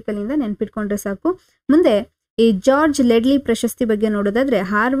ಈ ಆರ್ಟಿಕಲ್ ಇಂದ ನೆನ್ಪಿಟ್ಕೊಂಡ್ರೆ ಸಾಕು. ಮುಂದೆ ಈ ಜಾರ್ಜ್ ಲೆಡ್ಲಿ ಪ್ರಶಸ್ತಿ ಬಗ್ಗೆ ನೋಡೋದಾದ್ರೆ,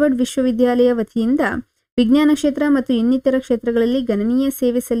 ಹಾರ್ವರ್ಡ್ ವಿಶ್ವವಿದ್ಯಾಲಯ ವತಿಯಿಂದ ವಿಜ್ಞಾನ ಕ್ಷೇತ್ರ ಮತ್ತು ಇನ್ನಿತರ ಕ್ಷೇತ್ರಗಳಲ್ಲಿ ಗಣನೀಯ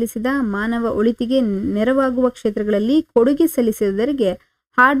ಸೇವೆ ಸಲ್ಲಿಸಿದ ಮಾನವ ಒಳಿತಿಗೆ ನೆರವಾಗುವ ಕ್ಷೇತ್ರಗಳಲ್ಲಿ ಕೊಡುಗೆ ಸಲ್ಲಿಸಿದವರಿಗೆ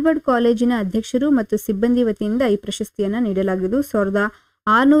ಹಾರ್ವರ್ಡ್ ಕಾಲೇಜಿನ ಅಧ್ಯಕ್ಷರು ಮತ್ತು ಸಿಬ್ಬಂದಿ ವತಿಯಿಂದ ಈ ಪ್ರಶಸ್ತಿಯನ್ನು ನೀಡಲಾಗಿದ್ದು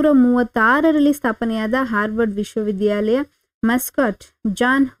 1636ರಲ್ಲಿ ಸ್ಥಾಪನೆಯಾದ ಹಾರ್ವರ್ಡ್ ವಿಶ್ವವಿದ್ಯಾಲಯ ಮಸ್ಕಾಟ್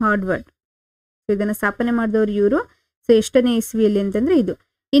ಜಾನ್ ಹಾರ್ವರ್ಡ್ ಇದನ್ನು ಸ್ಥಾಪನೆ ಮಾಡಿದವರು ಇವರು. ಸೊ ಎಷ್ಟನೇ ಇಸ್ವಿಯಲ್ಲಿ ಅಂತಂದ್ರೆ ಇದು.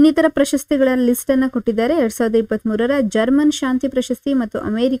 ಇನ್ನಿತರ ಪ್ರಶಸ್ತಿಗಳ ಲಿಸ್ಟ್ ಅನ್ನ ಕೊಟ್ಟಿದ್ದಾರೆ. 2023ರ ಜರ್ಮನ್ ಶಾಂತಿ ಪ್ರಶಸ್ತಿ ಮತ್ತು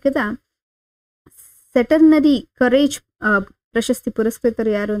ಅಮೆರಿಕದ ಸೆಟರ್ನರಿ ಕರೇಜ್ ಪ್ರಶಸ್ತಿ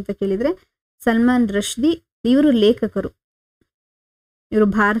ಪುರಸ್ಕೃತರು ಯಾರು ಅಂತ ಕೇಳಿದ್ರೆ ಸಲ್ಮಾನ್ ರಶ್ದಿ. ಇವರು ಲೇಖಕರು, ಇವರು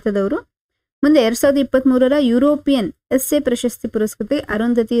ಭಾರತದವರು. ಮುಂದೆ 2023ರ ಯುರೋಪಿಯನ್ ಎಸ್ಸೆ ಪ್ರಶಸ್ತಿ ಪುರಸ್ಕೃತೆ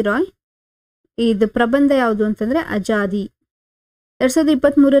ಅರುಂಧತಿ ರಾಯ್. ಇದು ಪ್ರಬಂಧ ಯಾವುದು ಅಂತಂದ್ರೆ ಅಜಾದಿ.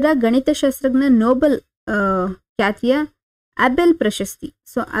 2023ರ ಗಣಿತಶಾಸ್ತ್ರಜ್ಞ ನೋಬೆಲ್ ಖ್ಯಾತಿಯ ಅಬೆಲ್ ಪ್ರಶಸ್ತಿ.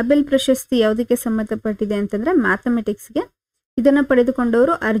 ಸೊ ಅಬೆಲ್ ಪ್ರಶಸ್ತಿ ಯಾವುದಕ್ಕೆ ಸಂಬಂಧಪಟ್ಟಿದೆ ಅಂತಂದ್ರೆ ಮ್ಯಾಥಮೆಟಿಕ್ಸ್ಗೆ. ಇದನ್ನ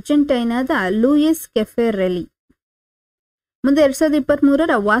ಪಡೆದುಕೊಂಡವರು ಅರ್ಜೆಂಟೈನಾದ ಲೂಯಿಸ್ ಕೆಫೆರೆಲಿ. ಮುಂದೆ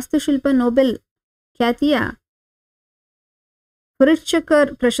 2023ರ ವಾಸ್ತುಶಿಲ್ಪ ನೋಬೆಲ್ ಖ್ಯಾತಿಯ ಹುರಿಚ್ಕರ್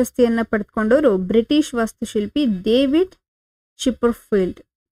ಪ್ರಶಸ್ತಿಯನ್ನ ಪಡೆದುಕೊಂಡವರು ಬ್ರಿಟಿಷ್ ವಾಸ್ತುಶಿಲ್ಪಿ ಡೇವಿಡ್ ಚಿಪ್ಪರ್ಫೀಲ್ಡ್.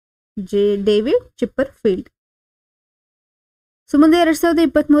 ಸೊ ಮುಂದೆ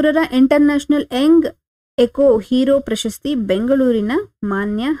 2023ರ ಇಂಟರ್ನ್ಯಾಷನಲ್ ಯಂಗ್ ಎಕೋ ಹೀರೋ ಪ್ರಶಸ್ತಿ ಬೆಂಗಳೂರಿನ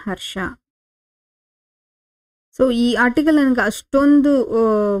ಮಾನ್ಯ ಹರ್ಷ. ಸೊ ಈ ಆರ್ಟಿಕಲ್ ನನಗೆ ಅಷ್ಟೊಂದು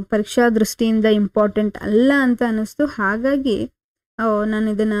ಪರೀಕ್ಷಾ ದೃಷ್ಟಿಯಿಂದ ಇಂಪಾರ್ಟೆಂಟ್ ಅಲ್ಲ ಅಂತ ಅನ್ನಿಸ್ತು, ಹಾಗಾಗಿ ನಾನು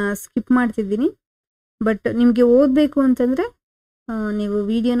ಇದನ್ನ ಸ್ಕಿಪ್ ಮಾಡ್ತಿದ್ದೀನಿ. ಬಟ್ ನಿಮಗೆ ಓದಬೇಕು ಅಂತಂದ್ರೆ ನೀವು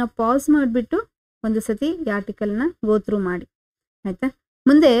ವಿಡಿಯೋನ ಪಾಸ್ ಮಾಡಿಬಿಟ್ಟು ಒಂದು ಸತಿ ಈ ಆರ್ಟಿಕಲ್ನ ಗೋ ಥ್ರೂ ಮಾಡಿ, ಆಯ್ತಾ.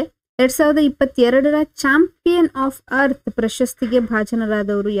 ಮುಂದೆ 2022ರ ಚಾಂಪಿಯನ್ ಆಫ್ ಅರ್ತ್ ಪ್ರಶಸ್ತಿಗೆ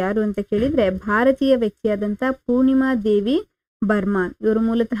ಭಾಜನರಾದವರು ಯಾರು ಅಂತ ಕೇಳಿದ್ರೆ ಭಾರತೀಯ ವ್ಯಕ್ತಿಯಾದಂಥ ಪೂರ್ಣಿಮಾ ದೇವಿ ಬರ್ಮಾನ್. ಇವರು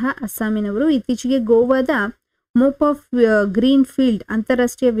ಮೂಲತಃ ಅಸ್ಸಾಮಿನವರು. ಇತ್ತೀಚೆಗೆ ಗೋವಾದ ಮೋಪ್ ಆಫ್ ಗ್ರೀನ್ ಫೀಲ್ಡ್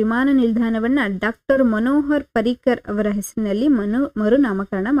ಅಂತಾರಾಷ್ಟ್ರೀಯ ವಿಮಾನ ನಿಲ್ದಾಣವನ್ನ ಡಾಕ್ಟರ್ ಮನೋಹರ್ ಪರಿಕರ್ ಅವರ ಹೆಸರಿನಲ್ಲಿ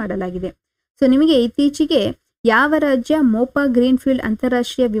ಮರುನಾಮಕರಣ ಮಾಡಲಾಗಿದೆ. ಸೊ ನಿಮಗೆ ಇತ್ತೀಚೆಗೆ ಯಾವ ರಾಜ್ಯ ಮೋಪಾ ಗ್ರೀನ್ ಫೀಲ್ಡ್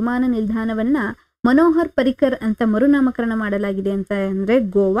ಅಂತಾರಾಷ್ಟ್ರೀಯ ವಿಮಾನ ನಿಲ್ದಾಣವನ್ನ ಮನೋಹರ್ ಪರಿಕರ್ ಅಂತ ಮರುನಾಮಕರಣ ಮಾಡಲಾಗಿದೆ ಅಂತ ಅಂದ್ರೆ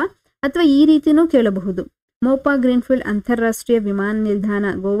ಗೋವಾ. ಅಥವಾ ಈ ರೀತಿನೂ ಕೇಳಬಹುದು, ಮೋಪಾ ಗ್ರೀನ್ಫೀಲ್ಡ್ ಅಂತಾರಾಷ್ಟ್ರೀಯ ವಿಮಾನ ನಿಲ್ದಾಣ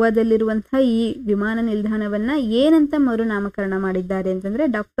ಗೋವಾದಲ್ಲಿರುವಂತಹ ಈ ವಿಮಾನ ನಿಲ್ದಾಣವನ್ನ ಏನಂತ ಮರುನಾಮಕರಣ ಮಾಡಿದ್ದಾರೆ ಅಂತಂದ್ರೆ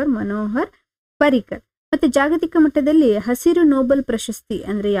ಡಾಕ್ಟರ್ ಮನೋಹರ್ ಪರಿಕರ್. ಮತ್ತೆ ಜಾಗತಿಕ ಮಟ್ಟದಲ್ಲಿ ಹಸಿರು ನೋಬೆಲ್ ಪ್ರಶಸ್ತಿ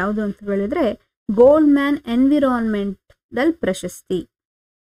ಅಂದ್ರೆ ಯಾವುದು ಅಂತ ಹೇಳಿದ್ರೆ ಗೋಲ್ಡ್ ಮ್ಯಾನ್ ಎನ್ವಿರಾನ್ಮೆಂಟಲ್ ಪ್ರಶಸ್ತಿ.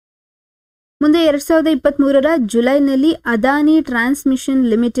 ಮುಂದೆ 2023ರ ಜುಲೈನಲ್ಲಿ ಅದಾನಿ ಟ್ರಾನ್ಸ್ಮಿಷನ್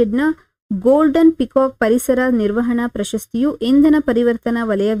ಲಿಮಿಟೆಡ್ನ ಗೋಲ್ಡನ್ ಪಿಕಾಕ್ ಪರಿಸರ ನಿರ್ವಹಣಾ ಪ್ರಶಸ್ತಿಯು ಇಂಧನ ಪರಿವರ್ತನಾ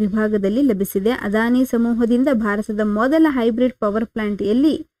ವಲಯ ವಿಭಾಗದಲ್ಲಿ ಲಭಿಸಿದೆ. ಅದಾನಿ ಸಮೂಹದಿಂದ ಭಾರತದ ಮೊದಲ ಹೈಬ್ರಿಡ್ ಪವರ್ ಪ್ಲಾಂಟ್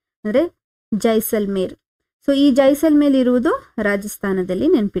ಎಲ್ಲಿ ಅಂದ್ರೆ ಜೈಸಲ್ಮೇರ್. ಸೊ ಈ ಜೈಸಲ್ಮೇರ್ ಇರುವುದು ರಾಜಸ್ಥಾನದಲ್ಲಿ,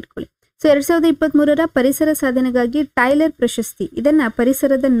 ನೆನ್ಪಿಟ್ಕೊಳ್ಳಿ. ಸೊ 2023ರ ಪರಿಸರ ಸಾಧನೆಗಾಗಿ ಟೈಲರ್ ಪ್ರಶಸ್ತಿ, ಇದನ್ನ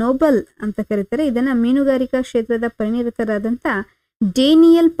ಪರಿಸರದ ನೋಬೆಲ್ ಅಂತ ಕರೀತಾರೆ. ಇದನ್ನ ಮೀನುಗಾರಿಕಾ ಕ್ಷೇತ್ರದ ಪರಿಣಿತರಾದಂಥ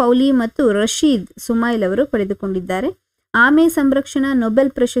ಡೇನಿಯಲ್ ಪೌಲಿ ಮತ್ತು ರಶೀದ್ ಸುಮೈಲ್ ಅವರು ಪಡೆದುಕೊಂಡಿದ್ದಾರೆ. ಆಮೆ ಸಂರಕ್ಷಣಾ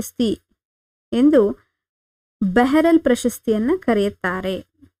ನೊಬೆಲ್ ಪ್ರಶಸ್ತಿ ಎಂದು ಬೆಹರಲ್ ಪ್ರಶಸ್ತಿಯನ್ನ ಕರೆಯುತ್ತಾರೆ.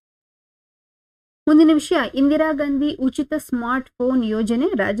 ಮುಂದಿನ ವಿಷಯ, ಇಂದಿರಾ ಗಾಂಧಿ ಉಚಿತ ಸ್ಮಾರ್ಟ್ ಫೋನ್ ಯೋಜನೆ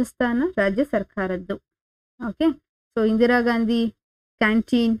ರಾಜಸ್ಥಾನ ರಾಜ್ಯ ಸರ್ಕಾರದ್ದು. Okay, so Indira Gandhi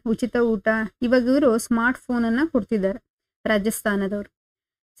canteen, ಉಚಿತ ಊಟ, ಇವಾಗ ಇವರು ಸ್ಮಾರ್ಟ್ ಫೋನ್ ಅನ್ನ ಕೊಡ್ತಿದ್ದಾರೆ ರಾಜಸ್ಥಾನದವರು.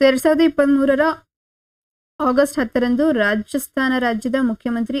 ಸೊ 2023ರ ಆಗಸ್ಟ್ 10ರಂದು ರಾಜಸ್ಥಾನ ರಾಜ್ಯದ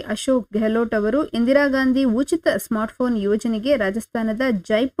ಮುಖ್ಯಮಂತ್ರಿ ಅಶೋಕ್ ಗೆಹ್ಲೋಟ್ ಅವರು ಇಂದಿರಾ ಗಾಂಧಿ ಉಚಿತ ಸ್ಮಾರ್ಟ್ಫೋನ್ ಯೋಜನೆಗೆ ರಾಜಸ್ಥಾನದ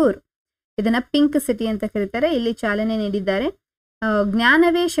ಜೈಪುರ್, ಇದನ್ನ ಪಿಂಕ್ ಸಿಟಿ ಅಂತ ಕರೀತಾರೆ, ಇಲ್ಲಿ ಚಾಲನೆ ನೀಡಿದ್ದಾರೆ.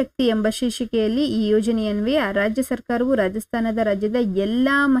 ಜ್ಞಾನವೇ ಶಕ್ತಿ ಎಂಬ ಶೀರ್ಷಿಕೆಯಲ್ಲಿ ಈ ಯೋಜನೆಯನ್ವಯ ರಾಜ್ಯ ಸರ್ಕಾರವು ರಾಜ್ಯದ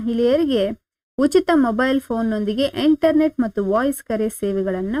ಎಲ್ಲಾ ಮಹಿಳೆಯರಿಗೆ ಉಚಿತ ಮೊಬೈಲ್ ಫೋನ್ನೊಂದಿಗೆ ಇಂಟರ್ನೆಟ್ ಮತ್ತು ವಾಯ್ಸ್ ಕರೆ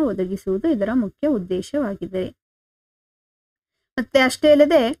ಸೇವೆಗಳನ್ನು ಒದಗಿಸುವುದು ಇದರ ಮುಖ್ಯ ಉದ್ದೇಶವಾಗಿದೆ. ಮತ್ತೆ ಅಷ್ಟೇ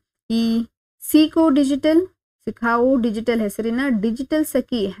ಅಲ್ಲದೆ ಈ ಸಿಖಾವು ಡಿಜಿಟಲ್ ಹೆಸರಿನ ಡಿಜಿಟಲ್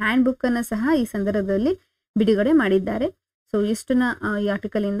ಸಖಿ ಹ್ಯಾಂಡ್ ಬುಕ್ ಅನ್ನು ಸಹ ಈ ಸಂದರ್ಭದಲ್ಲಿ ಬಿಡುಗಡೆ ಮಾಡಿದ್ದಾರೆ. ಸೊ ಇಷ್ಟನ್ನ ಈ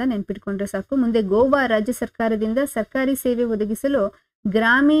ಆರ್ಟಿಕಲ್ ಇಂದ ನೆನ್ಪಿಟ್ಕೊಂಡ್ರೆ ಸಾಕು. ಮುಂದೆ ಗೋವಾ ರಾಜ್ಯ ಸರ್ಕಾರದಿಂದ ಸರ್ಕಾರಿ ಸೇವೆ ಒದಗಿಸಲು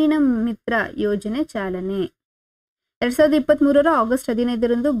ಗ್ರಾಮೀಣ ಮಿತ್ರ ಯೋಜನೆ ಚಾಲನೆ. 2023 ಆಗಸ್ಟ್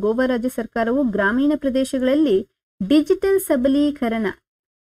 15ರಂದು ಗೋವಾ ರಾಜ್ಯ ಸರ್ಕಾರವು ಗ್ರಾಮೀಣ ಪ್ರದೇಶಗಳಲ್ಲಿ ಡಿಜಿಟಲ್ ಸಬಲೀಕರಣ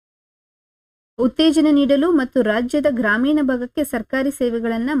ಉತ್ತೇಜನ ನೀಡಲು ಮತ್ತು ರಾಜ್ಯದ ಗ್ರಾಮೀಣ ಭಾಗಕ್ಕೆ ಸರ್ಕಾರಿ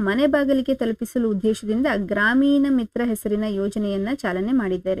ಸೇವೆಗಳನ್ನು ಮನೆ ಬಾಗಿಲಿಗೆ ತಲುಪಿಸಲು ಉದ್ದೇಶದಿಂದ ಗ್ರಾಮೀಣ ಮಿತ್ರ ಹೆಸರಿನ ಯೋಜನೆಯನ್ನ ಚಾಲನೆ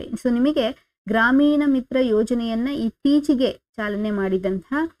ಮಾಡಿದ್ದಾರೆ. ಸೊ ನಿಮಗೆ ಗ್ರಾಮೀಣ ಮಿತ್ರ ಯೋಜನೆಯನ್ನ ಇತ್ತೀಚೆಗೆ ಚಾಲನೆ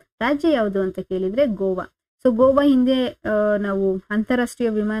ಮಾಡಿದಂತಹ ರಾಜ್ಯ ಯಾವುದು ಅಂತ ಕೇಳಿದ್ರೆ ಗೋವಾ. ಸೊ ಗೋವಾ ಹಿಂದೆ ನಾವು ಅಂತಾರಾಷ್ಟ್ರೀಯ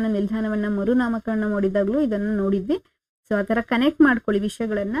ವಿಮಾನ ನಿಲ್ದಾಣವನ್ನ ಮರುನಾಮಕರಣ ಮಾಡಿದಾಗಲೂ ಇದನ್ನು ನೋಡಿದ್ವಿ. ಸೊ ಆ ತರ ಕನೆಕ್ಟ್ ಮಾಡ್ಕೊಳ್ಳಿ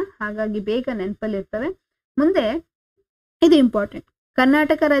ವಿಷಯಗಳನ್ನ, ಹಾಗಾಗಿ ಬೇಗ ನೆನಪಲ್ಲಿರ್ತವೆ. ಮುಂದೆ ಇದು ಇಂಪಾರ್ಟೆಂಟ್.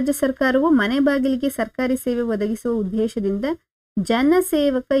 ಕರ್ನಾಟಕ ರಾಜ್ಯ ಸರ್ಕಾರವು ಮನೆ ಬಾಗಿಲಿಗೆ ಸರ್ಕಾರಿ ಸೇವೆ ಒದಗಿಸುವ ಉದ್ದೇಶದಿಂದ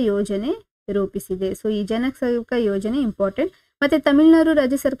ಜನಸೇವಕ ಯೋಜನೆ ರೂಪಿಸಿದೆ. ಸೊ ಈ ಜನಸೇವಕ ಯೋಜನೆ ಇಂಪಾರ್ಟೆಂಟ್. ಮತ್ತೆ ತಮಿಳುನಾಡು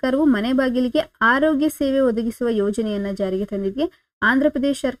ರಾಜ್ಯ ಸರ್ಕಾರವು ಮನೆ ಬಾಗಿಲಿಗೆ ಆರೋಗ್ಯ ಸೇವೆ ಒದಗಿಸುವ ಯೋಜನೆಯನ್ನ ಜಾರಿಗೆ ತಂದಿದೆ. ಆಂಧ್ರ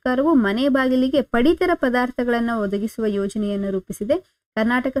ಪ್ರದೇಶ ಸರ್ಕಾರವು ಮನೆ ಬಾಗಿಲಿಗೆ ಪಡಿತರ ಪದಾರ್ಥಗಳನ್ನು ಒದಗಿಸುವ ಯೋಜನೆಯನ್ನು ರೂಪಿಸಿದೆ.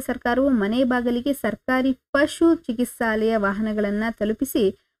 ಕರ್ನಾಟಕ ಸರ್ಕಾರವು ಮನೆ ಬಾಗಿಲಿಗೆ ಸರ್ಕಾರಿ ಪಶು ಚಿಕಿತ್ಸಾಲಯ ವಾಹನಗಳನ್ನು ತಲುಪಿಸಿ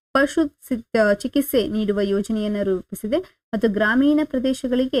ಪಶು ಚಿಕಿತ್ಸೆ ನೀಡುವ ಯೋಜನೆಯನ್ನು ರೂಪಿಸಿದೆ. ಮತ್ತು ಗ್ರಾಮೀಣ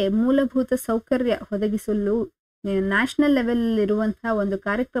ಪ್ರದೇಶಗಳಿಗೆ ಮೂಲಭೂತ ಸೌಕರ್ಯ ಒದಗಿಸಲು ನ್ಯಾಷನಲ್ ಲೆವೆಲ್ ಇರುವಂತಹ ಒಂದು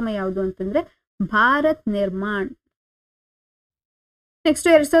ಕಾರ್ಯಕ್ರಮ ಯಾವುದು ಅಂತಂದ್ರೆ ಭಾರತ್ ನಿರ್ಮಾಣ್. ನೆಕ್ಸ್ಟ್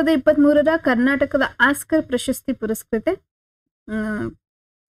 2023 ಕರ್ನಾಟಕದ ಆಸ್ಕರ್ ಪ್ರಶಸ್ತಿ ಪುರಸ್ಕೃತೆ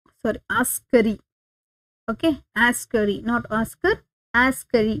ಆಸ್ಕರಿ ನಾಟ್ ಆಸ್ಕರ್,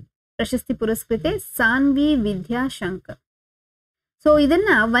 ಆಸ್ಕರಿ ಪ್ರಶಸ್ತಿ ಪುರಸ್ಕೃತೆ ಸಾನ್ವಿ ವಿದ್ಯಾಶಂಕರ್. ಸೊ ಇದನ್ನ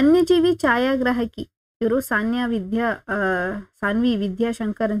ವನ್ಯಜೀವಿ ಛಾಯಾಗ್ರಾಹಕಿ ಇವರು ಸಾನ್ವಿ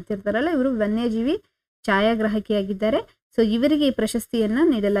ವಿದ್ಯಾಶಂಕರ್ ಅಂತಿರ್ತಾರಲ್ಲ, ಇವರು ವನ್ಯಜೀವಿ ಛಾಯಾಗ್ರಾಹಕಿಯಾಗಿದ್ದಾರೆ. ಸೊ ಇವರಿಗೆ ಈ ಪ್ರಶಸ್ತಿಯನ್ನ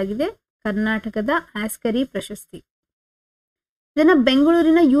ನೀಡಲಾಗಿದೆ, ಕರ್ನಾಟಕದ ಆಸ್ಕರಿ ಪ್ರಶಸ್ತಿ. ಇದನ್ನ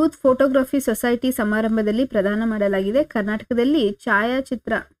ಬೆಂಗಳೂರಿನ ಯೂತ್ ಫೋಟೋಗ್ರಫಿ ಸೊಸೈಟಿ ಸಮಾರಂಭದಲ್ಲಿ ಪ್ರದಾನ ಮಾಡಲಾಗಿದೆ. ಕರ್ನಾಟಕದಲ್ಲಿ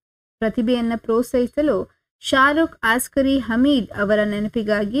ಛಾಯಾಚಿತ್ರ ಪ್ರತಿಭೆಯನ್ನ ಪ್ರೋತ್ಸಾಹಿಸಲು ಶಾರುಖ್ ಆಸ್ಕರಿ ಹಮೀದ್ ಅವರ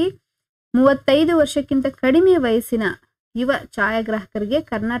ನೆನಪಿಗಾಗಿ 35 ವರ್ಷಕ್ಕಿಂತ ಕಡಿಮೆ ವಯಸ್ಸಿನ ಯುವ ಛಾಯಾಗ್ರಾಹಕರಿಗೆ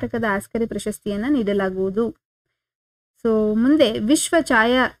ಕರ್ನಾಟಕದ ಆಸ್ಕರಿ ಪ್ರಶಸ್ತಿಯನ್ನ ನೀಡಲಾಗುವುದು. ಸೊ ಮುಂದೆ ವಿಶ್ವ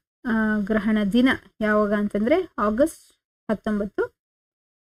ಛಾಯಾಗ್ರಹಣ ದಿನ ಯಾವಾಗ ಅಂತಂದ್ರೆ ಆಗಸ್ಟ್ 19.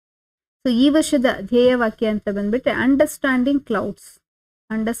 ಸೊ ಈ ವರ್ಷದ ಧ್ಯೇಯವಾಕ್ಯ ಅಂತ ಬಂದ್ಬಿಟ್ರೆ ಅಂಡರ್ಸ್ಟ್ಯಾಂಡಿಂಗ್ ಕ್ಲೌಡ್ಸ್.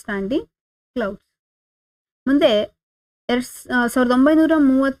 ಮುಂದೆ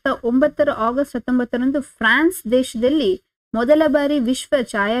 1939 ಆಗಸ್ಟ್ 19ರಂದು ಫ್ರಾನ್ಸ್ ದೇಶದಲ್ಲಿ ಮೊದಲ ಬಾರಿ ವಿಶ್ವ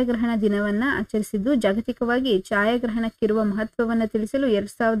ಛಾಯಾಗ್ರಹಣ ದಿನವನ್ನ ಆಚರಿಸಿದ್ದು, ಜಾಗತಿಕವಾಗಿ ಛಾಯಾಗ್ರಹಣಕ್ಕಿರುವ ಮಹತ್ವವನ್ನು ತಿಳಿಸಲು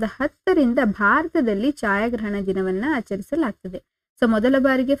 2010ರಿಂದ ಭಾರತದಲ್ಲಿ ಛಾಯಾಗ್ರಹಣ ದಿನವನ್ನ ಆಚರಿಸಲಾಗ್ತದೆ. ಸೊ ಮೊದಲ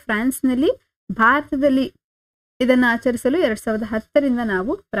ಬಾರಿಗೆ ಫ್ರಾನ್ಸ್ನಲ್ಲಿ, ಭಾರತದಲ್ಲಿ ಇದನ್ನು ಆಚರಿಸಲು 2010ರಿಂದ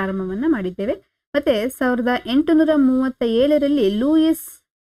ನಾವು ಪ್ರಾರಂಭವನ್ನ ಮಾಡಿದ್ದೇವೆ. ಮತ್ತೆ 1837ರಲ್ಲಿ ಲೂಯಿಸ್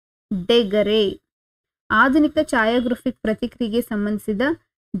ಡೆಗರೆ ಆಧುನಿಕ ಛಾಯಾಗ್ರಫಿಕ್ ಪ್ರತಿಕ್ರಿಯೆಗೆ ಸಂಬಂಧಿಸಿದ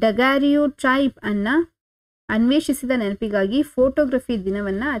ಡಗಾರಿಯೋ ಟೈಪ್ ಅನ್ನ ಅನ್ವೇಷಿಸಿದ ನೆನಪಿಗಾಗಿ ಫೋಟೋಗ್ರಫಿ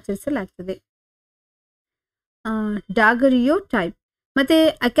ದಿನವನ್ನ ಆಚರಿಸಲಾಗ್ತದೆ. ಡಾಗರಿಯೋ ಟೈಪ್. ಮತ್ತೆ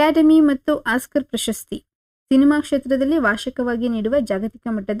ಅಕಾಡೆಮಿ ಮತ್ತು ಆಸ್ಕರ್ ಪ್ರಶಸ್ತಿ ಸಿನಿಮಾ ಕ್ಷೇತ್ರದಲ್ಲಿ ವಾರ್ಷಿಕವಾಗಿ ನೀಡುವ ಜಾಗತಿಕ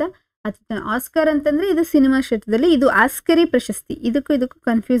ಮಟ್ಟದ ಅತ್ಯುತ್ತಮ. ಆಸ್ಕರ್ ಅಂತಂದ್ರೆ ಇದು ಸಿನಿಮಾ ಕ್ಷೇತ್ರದಲ್ಲಿ, ಇದು ಆಸ್ಕರಿ ಪ್ರಶಸ್ತಿ. ಇದಕ್ಕೂ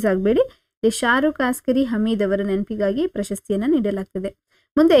ಕನ್ಫ್ಯೂಸ್ ಆಗಬೇಡಿ. ಶಾರುಖ್ ಆಸ್ಕರಿ ಹಮೀದ್ ಅವರ ನೆನಪಿಗಾಗಿ ಪ್ರಶಸ್ತಿಯನ್ನ ನೀಡಲಾಗ್ತದೆ.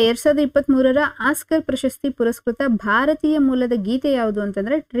 ಮುಂದೆ 2023 ಆಸ್ಕರ್ ಪ್ರಶಸ್ತಿ ಪುರಸ್ಕೃತ ಭಾರತೀಯ ಮೂಲದ ಗೀತೆ ಯಾವುದು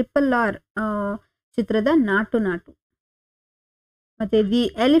ಅಂತಂದ್ರೆ RRR ಚಿತ್ರದ ನಾಟು ನಾಟು. ಮತ್ತೆ ದಿ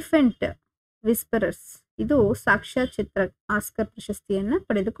ಎಲಿಫೆಂಟ್ ವಿಸ್ಪರರ್ಸ್ ಇದು ಸಾಕ್ಷಾತ್ ಚಿತ್ರ ಆಸ್ಕರ್ ಪ್ರಶಸ್ತಿಯನ್ನ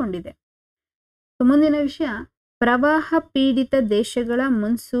ಪಡೆದುಕೊಂಡಿದೆ. ಮುಂದಿನ ವಿಷಯ, ಪ್ರವಾಹ ಪೀಡಿತ ದೇಶಗಳ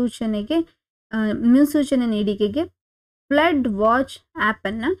ಮುನ್ಸೂಚನೆ ನೀಡಿಕೆಗೆ ಫ್ಲಡ್ ವಾಚ್ ಆಪ್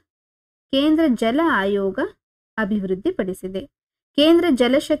ಅನ್ನ ಕೇಂದ್ರ ಜಲ ಆಯೋಗ ಅಭಿವೃದ್ಧಿಪಡಿಸಿದೆ. ಕೇಂದ್ರ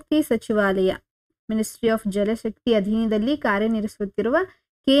ಜಲಶಕ್ತಿ ಸಚಿವಾಲಯ ಮಿನಿಸ್ಟ್ರಿ ಆಫ್ ಜಲಶಕ್ತಿ ಅಧೀನದಲ್ಲಿ ಕಾರ್ಯನಿರ್ವಹಿಸುತ್ತಿರುವ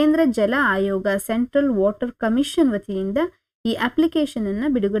ಕೇಂದ್ರ ಜಲ ಆಯೋಗ ಸೆಂಟ್ರಲ್ ವಾಟರ್ ಕಮಿಷನ್ ವತಿಯಿಂದ ಈ ಅಪ್ಲಿಕೇಶನ್ ಅನ್ನ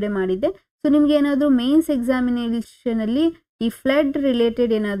ಬಿಡುಗಡೆ ಮಾಡಿದೆ. ಸೊ ನಿಮ್ಗೆ ಏನಾದರೂ ಮೇನ್ಸ್ ಎಕ್ಸಾಮಿನೇಷನ್ ಅಲ್ಲಿ ಈ ಫ್ಲಡ್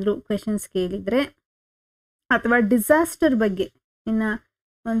ರಿಲೇಟೆಡ್ ಏನಾದರೂ ಕ್ವೆಶನ್ಸ್ ಕೇಳಿದ್ರೆ ಅಥವಾ ಡಿಸಾಸ್ಟರ್ ಬಗ್ಗೆ, ಇನ್ನ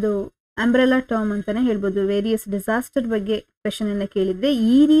ಒಂದು ಅಂಬ್ರೆಲಾ ಟರ್ಮ್ ಅಂತಾನೆ ಹೇಳ್ಬೋದು, ವೇರಿಯಸ್ ಡಿಸಾಸ್ಟರ್ ಬಗ್ಗೆ ಕ್ವೆಶನ್ ಅನ್ನ ಕೇಳಿದ್ರೆ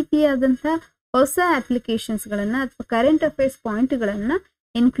ಈ ರೀತಿಯಾದಂತಹ ಹೊಸ ಅಪ್ಲಿಕೇಶನ್ಸ್ಗಳನ್ನ ಅಥವಾ ಕರೆಂಟ್ ಅಫೇರ್ಸ್ ಪಾಯಿಂಟ್ಗಳನ್ನ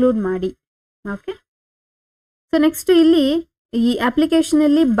ಇನ್ಕ್ಲೂಡ್ ಮಾಡಿ. ಓಕೆ, ಸೊ ನೆಕ್ಸ್ಟ್ ಇಲ್ಲಿ ಈ ಅಪ್ಲಿಕೇಶನ್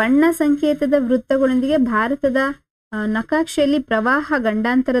ಅಲ್ಲಿ ಬಣ್ಣ ಸಂಕೇತದ ವೃತ್ತಗಳೊಂದಿಗೆ ಭಾರತದ ನಕಾಶೆಯಲ್ಲಿ ಪ್ರವಾಹ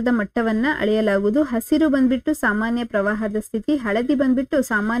ಗಂಡಾಂತರದ ಮಟ್ಟವನ್ನ ಅಳೆಯಲಾಗುವುದು. ಹಸಿರು ಬಂದ್ಬಿಟ್ಟು ಸಾಮಾನ್ಯ ಪ್ರವಾಹದ ಸ್ಥಿತಿ, ಹಳದಿ ಬಂದ್ಬಿಟ್ಟು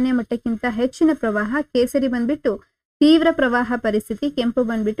ಸಾಮಾನ್ಯ ಮಟ್ಟಕ್ಕಿಂತ ಹೆಚ್ಚಿನ ಪ್ರವಾಹ, ಕೇಸರಿ ಬಂದ್ಬಿಟ್ಟು ತೀವ್ರ ಪ್ರವಾಹ ಪರಿಸ್ಥಿತಿ, ಕೆಂಪು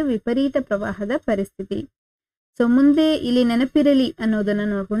ಬಂದ್ಬಿಟ್ಟು ವಿಪರೀತ ಪ್ರವಾಹದ ಪರಿಸ್ಥಿತಿ. ಸೊ ಮುಂದೆ ಇಲ್ಲಿ ನೆನಪಿರಲಿ ಅನ್ನೋದನ್ನ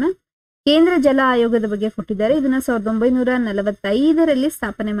ನೋಡೋಣ. ಕೇಂದ್ರ ಜಲ ಆಯೋಗದ ಬಗ್ಗೆ ಕೊಟ್ಟಿದ್ದಾರೆ. ಇದನ್ನ 1945ರಲ್ಲಿ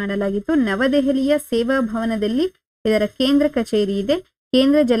ಸ್ಥಾಪನೆ ಮಾಡಲಾಗಿತ್ತು. ನವದೆಹಲಿಯ ಸೇವಾ ಭವನದಲ್ಲಿ ಇದರ ಕೇಂದ್ರ ಕಚೇರಿ ಇದೆ.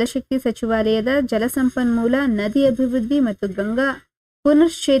 ಕೇಂದ್ರ ಜಲಶಕ್ತಿ ಸಚಿವಾಲಯದ ಜಲಸಂಪನ್ಮೂಲ, ನದಿ ಅಭಿವೃದ್ಧಿ ಮತ್ತು ಗಂಗಾ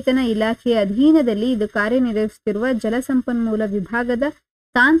ಪುನಶ್ಚೇತನ ಇಲಾಖೆಯ ಅಧೀನದಲ್ಲಿ ಇದು ಕಾರ್ಯನಿರ್ವಹಿಸುತ್ತಿರುವ ಜಲಸಂಪನ್ಮೂಲ ವಿಭಾಗದ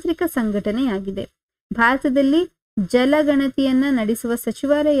ತಾಂತ್ರಿಕ ಸಂಘಟನೆಯಾಗಿದೆ. ಭಾರತದಲ್ಲಿ ಜಲಗಣತಿಯನ್ನ ನಡೆಸುವ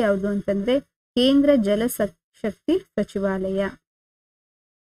ಸಚಿವಾಲಯ ಯಾವುದು ಅಂತಂದ್ರೆ ಕೇಂದ್ರ ಜಲಶಕ್ತಿ ಸಚಿವಾಲಯ.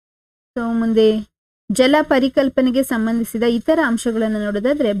 ಸೊ ಮುಂದೆ ಜಲ ಪರಿಕಲ್ಪನೆಗೆ ಸಂಬಂಧಿಸಿದ ಇತರ ಅಂಶಗಳನ್ನು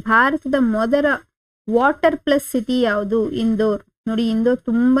ನೋಡೋದಾದ್ರೆ ಭಾರತದ ಮೊದಲ ವಾಟರ್ ಪ್ಲಸ್ ಸಿಟಿ ಯಾವುದು? ಇಂದೋರ್. ನೋಡಿ, ಇಂದೋರ್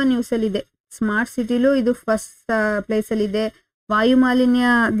ತುಂಬಾ ನ್ಯೂಸ್ ಅಲ್ಲಿ ಇದೆ. ಸ್ಮಾರ್ಟ್ ಸಿಟಿಲೂ ಇದು ಫಸ್ಟ್ ಪ್ಲೇಸ್ ಅಲ್ಲಿ ಇದೆ.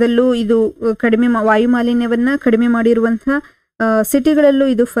 ವಾಯುಮಾಲಿನ್ಯದಲ್ಲೂ ಇದು ವಾಯುಮಾಲಿನ್ಯವನ್ನ ಕಡಿಮೆ ಮಾಡಿರುವಂತಹ ಸಿಟಿಗಳಲ್ಲೂ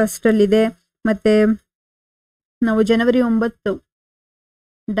ಇದು ಫಸ್ಟ್ ಅಲ್ಲಿದೆ. ಮತ್ತೆ ನಾವು ಜನವರಿ 9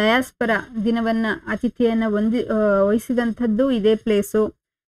 ಡಯಾಸ್ಪರಾ ದಿನವನ್ನ ಆತಿಥ್ಯವನ್ನ ವಹಿಸಿದಂಥದ್ದು ಇದೇ place.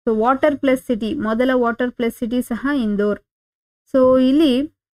 So water plus city, ಮೊದಲ ವಾಟರ್ ಪ್ಲಸ್ ಸಿಟಿ ಸಹ ಇಂದೋರ್. ಸೊ ಇಲ್ಲಿ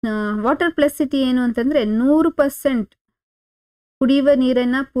ವಾಟರ್ ಪ್ಲಸ್ ಸಿಟಿ ಏನು ಅಂತಂದ್ರೆ 100% ಕುಡಿಯುವ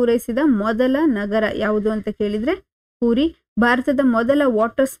ನೀರನ್ನ ಪೂರೈಸಿದ ಮೊದಲ ನಗರ ಯಾವುದು ಅಂತ ಕೇಳಿದ್ರೆ ಪೂರಿ. ಭಾರತದ ಮೊದಲ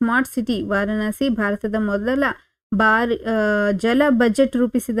ವಾಟರ್ ಸ್ಮಾರ್ಟ್ ಸಿಟಿ ವಾರಣಾಸಿ. ಭಾರತದ ಮೊದಲ ಜಲ ಬಜೆಟ್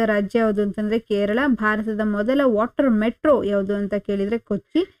ರೂಪಿಸಿದ ರಾಜ್ಯ ಯಾವುದು ಅಂತಂದ್ರೆ ಕೇರಳ. ಭಾರತದ ಮೊದಲ ವಾಟರ್ ಮೆಟ್ರೋ ಯಾವುದು ಅಂತ ಕೇಳಿದ್ರೆ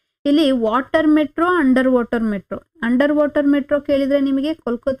ಕೊಚ್ಚಿ. ಇಲ್ಲಿ water metro, under water metro ಕೇಳಿದ್ರೆ ನಿಮಗೆ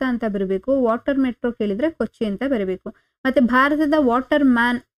ಕೋಲ್ಕತ್ತಾ ಅಂತ ಬರಬೇಕು. ವಾಟರ್ ಮೆಟ್ರೋ ಕೇಳಿದ್ರೆ ಕೊಚ್ಚಿ ಅಂತ ಬರಬೇಕು. ಮತ್ತೆ ಭಾರತದ water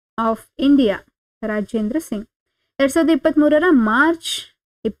man of India Rajendra Singh. 2023ರ March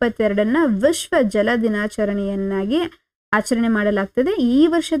 22ನ್ನ ವಿಶ್ವ ಜಲ ದಿನಾಚರಣೆಯನ್ನಾಗಿ ಆಚರಣೆ ಮಾಡಲಾಗ್ತದೆ. ಈ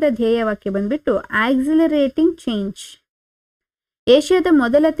ವರ್ಷದ ಧ್ಯೇಯವಾಕ್ಯ ಬಂದ್ಬಿಟ್ಟು ಆಕ್ಸಿಲರೇಟಿಂಗ್ ಚೇಂಜ್. ಏಷ್ಯಾದ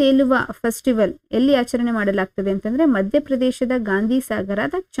ಮೊದಲ ತೇಲುವ ಫೆಸ್ಟಿವಲ್ ಎಲ್ಲಿ ಆಚರಣೆ ಮಾಡಲಾಗ್ತದೆ ಅಂತಂದ್ರೆ ಮಧ್ಯಪ್ರದೇಶದ ಗಾಂಧಿ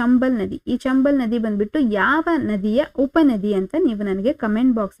ಸಾಗರದ ಚಂಬಲ್ ನದಿ. ಈ ಚಂಬಲ್ ನದಿ ಬಂದ್ಬಿಟ್ಟು ಯಾವ ನದಿಯ ಉಪನದಿ ಅಂತ ನೀವು ನನಗೆ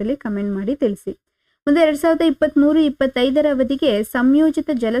ಕಮೆಂಟ್ ಬಾಕ್ಸ್ ಅಲ್ಲಿ ಕಮೆಂಟ್ ಮಾಡಿ ತಿಳಿಸಿ. ಮುಂದೆ 2023-25ರ ಅವಧಿಗೆ ಸಂಯೋಜಿತ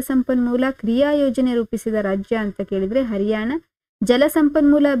ಜಲಸಂಪನ್ಮೂಲ ಕ್ರಿಯಾ ಯೋಜನೆ ರೂಪಿಸಿದ ರಾಜ್ಯ ಅಂತ ಕೇಳಿದ್ರೆ ಹರಿಯಾಣ.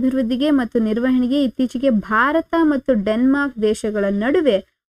 ಜಲಸಂಪನ್ಮೂಲ ಅಭಿವೃದ್ಧಿಗೆ ಮತ್ತು ನಿರ್ವಹಣೆಗೆ ಇತ್ತೀಚೆಗೆ ಭಾರತ ಮತ್ತು ಡೆನ್ಮಾರ್ಕ್ ದೇಶಗಳ ನಡುವೆ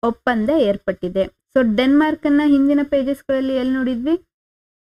ಒಪ್ಪಂದ ಏರ್ಪಟ್ಟಿದೆ. ಸೊ ಡೆನ್ಮಾರ್ಕ್ ಅನ್ನ ಹಿಂದಿನ ಪೇಜಸ್ಗಳಲ್ಲಿ ಎಲ್ಲಿ ನೋಡಿದ್ವಿ?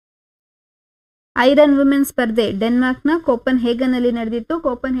 ಐರನ್ ವುಮೆನ್ ಸ್ಪರ್ಧೆ ಡೆನ್ಮಾರ್ಕ್ನ ಕೋಪನ್ ಹೇಗನ್ ಅಲ್ಲಿ ನಡೆದಿತ್ತು.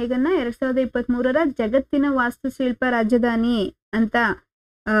 ಕೋಪನ್ ಹೇಗನ್ನ 2023ರ ಜಗತ್ತಿನ ವಾಸ್ತುಶಿಲ್ಪ ರಾಜಧಾನಿ ಅಂತ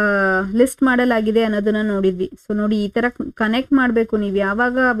ಲಿಸ್ಟ್ ಮಾಡಲಾಗಿದೆ ಅನ್ನೋದನ್ನ ನೋಡಿದ್ವಿ. ಸೊ ನೋಡಿ, ಈ ತರ ಕನೆಕ್ಟ್ ಮಾಡಬೇಕು. ನೀವು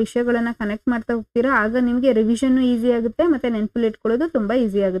ಯಾವಾಗ ವಿಷಯಗಳನ್ನ ಕನೆಕ್ಟ್ ಮಾಡ್ತಾ ಹೋಗ್ತೀರಾ ಆಗ ನಿಮಗೆ ರಿವಿಷನ್ ಈಸಿ ಆಗುತ್ತೆ, ಮತ್ತೆ ನೆನಪಲ್ಲಿ ಇಟ್ಕೊಳ್ಳೋದು ತುಂಬಾ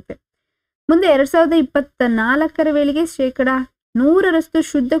ಈಸಿ ಆಗುತ್ತೆ. ಮುಂದೆ 2024ರ ವೇಳೆಗೆ 100%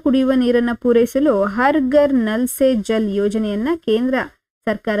 ಶುದ್ಧ ಕುಡಿಯುವ ನೀರನ್ನ ಪೂರೈಸಲು ಹರ್ ಘರ್ ನಲ್ ಸೆ ಜಲ್ ಯೋಜನೆಯನ್ನ ಕೇಂದ್ರ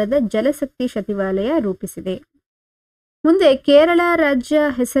ಸರ್ಕಾರದ ಜಲಶಕ್ತಿ ಸಚಿವಾಲಯ ರೂಪಿಸಿದೆ. ಮುಂದೆ ಕೇರಳ ರಾಜ್ಯ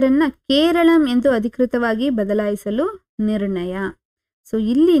ಹೆಸರನ್ನ ಕೇರಳಂ ಎಂದು ಅಧಿಕೃತವಾಗಿ ಬದಲಾಯಿಸಲು ನಿರ್ಣಯ. ಸೊ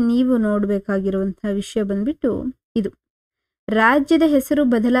ಇಲ್ಲಿ ನೀವು ನೋಡಬೇಕಾಗಿರುವಂತಹ ವಿಷಯ ಬಂದ್ಬಿಟ್ಟು ಇದು ರಾಜ್ಯದ ಹೆಸರು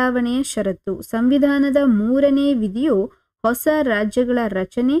ಬದಲಾವಣೆಯ ಷರತ್ತು. ಸಂವಿಧಾನದ 3ನೇ ವಿಧಿಯು ಹೊಸ ರಾಜ್ಯಗಳ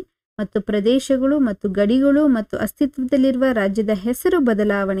ರಚನೆ ಮತ್ತು ಪ್ರದೇಶಗಳು ಮತ್ತು ಗಡಿಗಳು ಮತ್ತು ಅಸ್ತಿತ್ವದಲ್ಲಿರುವ ರಾಜ್ಯದ ಹೆಸರು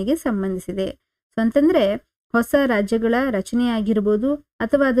ಬದಲಾವಣೆಗೆ ಸಂಬಂಧಿಸಿದೆ. ಸೊ ಅಂತಂದ್ರೆ ಹೊಸ ರಾಜ್ಯಗಳ ರಚನೆ ಆಗಿರ್ಬೋದು,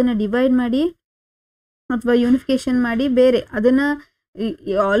 ಅಥವಾ ಅದನ್ನ ಡಿವೈಡ್ ಮಾಡಿ ಅಥವಾ ಯೂನಿಫಿಕೇಶನ್ ಮಾಡಿ ಬೇರೆ ಅದನ್ನ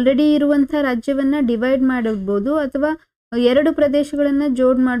ಆಲ್ರೆಡಿ ಇರುವಂತಹ ರಾಜ್ಯವನ್ನ ಡಿವೈಡ್ ಮಾಡಬಹುದು, ಅಥವಾ 2 ಪ್ರದೇಶಗಳನ್ನ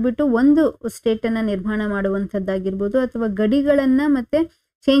ಜೋಡ್ ಮಾಡಿಬಿಟ್ಟು ಒಂದು ಸ್ಟೇಟ್ ಅನ್ನ ನಿರ್ಮಾಣ ಮಾಡುವಂಥದ್ದಾಗಿರ್ಬೋದು, ಅಥವಾ ಗಡಿಗಳನ್ನ ಮತ್ತೆ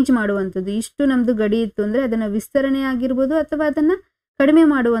ಚೇಂಜ್ ಮಾಡುವಂಥದ್ದು. ಇಷ್ಟು ನಮ್ದು ಗಡಿ ಇತ್ತು ಅಂದ್ರೆ ಅದನ್ನ ವಿಸ್ತರಣೆ ಆಗಿರ್ಬೋದು, ಅಥವಾ ಅದನ್ನ ಕಡಿಮೆ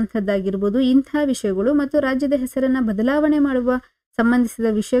ಮಾಡುವಂಥದ್ದಾಗಿರ್ಬೋದು. ಇಂತಹ ವಿಷಯಗಳು ಮತ್ತು ರಾಜ್ಯದ ಹೆಸರನ್ನ ಬದಲಾವಣೆ ಮಾಡುವ ಸಂಬಂಧಿಸಿದ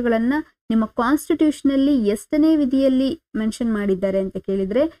ವಿಷಯಗಳನ್ನ ನಿಮ್ಮ ಕಾನ್ಸ್ಟಿಟ್ಯೂಷನಲ್ಲಿ ಎಷ್ಟನೇ ವಿಧಿಯಲ್ಲಿ ಮೆನ್ಷನ್ ಮಾಡಿದ್ದಾರೆ ಅಂತ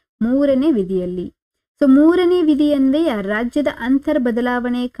ಕೇಳಿದ್ರೆ 3ನೇ ವಿಧಿಯಲ್ಲಿ. ಸೊ 3ನೇ ವಿಧಿ ಅನ್ವಯ ರಾಜ್ಯದ ಅಂತರ್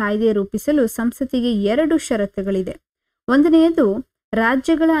ಬದಲಾವಣೆ ಕಾಯ್ದೆ ರೂಪಿಸಲು ಸಂಸತ್ತಿಗೆ 2 ಷರತ್ತುಗಳಿದೆ. ಒಂದನೆಯದು,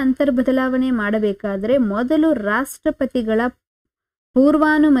 ರಾಜ್ಯಗಳ ಅಂತರ್ ಬದಲಾವಣೆ ಮಾಡಬೇಕಾದರೆ ಮೊದಲು ರಾಷ್ಟ್ರಪತಿಗಳ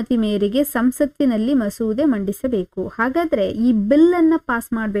ಪೂರ್ವಾನುಮತಿ ಮೇರೆಗೆ ಸಂಸತ್ತಿನಲ್ಲಿ ಮಸೂದೆ ಮಂಡಿಸಬೇಕು. ಹಾಗಾದ್ರೆ ಈ ಬಿಲ್ ಅನ್ನ ಪಾಸ್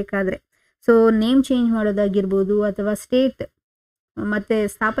ಮಾಡಬೇಕಾದ್ರೆ, ಸೊ ನೇಮ್ ಚೇಂಜ್ ಮಾಡೋದಾಗಿರ್ಬೋದು, ಅಥವಾ ಸ್ಟೇಟ್ ಮತ್ತೆ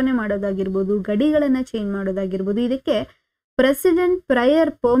ಸ್ಥಾಪನೆ ಮಾಡೋದಾಗಿರ್ಬೋದು, ಗಡಿಗಳನ್ನ ಚೇಂಜ್ ಮಾಡೋದಾಗಿರ್ಬೋದು, ಇದಕ್ಕೆ ಪ್ರೆಸಿಡೆಂಟ್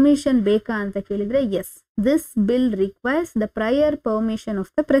ಪ್ರಯರ್ ಪರ್ಮಿಷನ್ ಬೇಕಾ ಅಂತ ಕೇಳಿದ್ರೆ S, this bill requires the prior permission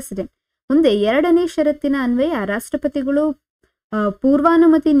of the president. ಮುಂದೆ 2ನೇ ಷರತ್ತಿನ ಅನ್ವಯ ರಾಷ್ಟ್ರಪತಿಗಳು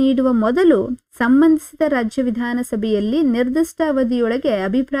ಪೂರ್ವಾನುಮತಿ ನೀಡುವ ಮೊದಲು ಸಂಬಂಧಿಸಿದ ರಾಜ್ಯ ವಿಧಾನಸಭೆಯಲ್ಲಿ ನಿರ್ದಿಷ್ಟ ಅವಧಿಯೊಳಗೆ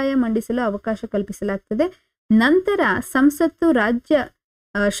ಅಭಿಪ್ರಾಯ ಮಂಡಿಸಲು ಅವಕಾಶ ಕಲ್ಪಿಸಲಾಗ್ತದೆ. ನಂತರ ಸಂಸತ್ತು ರಾಜ್ಯ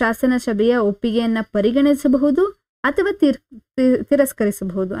ಶಾಸನ ಸಭೆಯ ಒಪ್ಪಿಗೆಯನ್ನ ಪರಿಗಣಿಸಬಹುದು ಅಥವಾ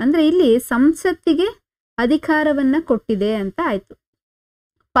ತಿರಸ್ಕರಿಸಬಹುದು. ಅಂದ್ರೆ ಇಲ್ಲಿ ಸಂಸತ್ತಿಗೆ ಅಧಿಕಾರವನ್ನ ಕೊಟ್ಟಿದೆ ಅಂತ ಆಯ್ತು,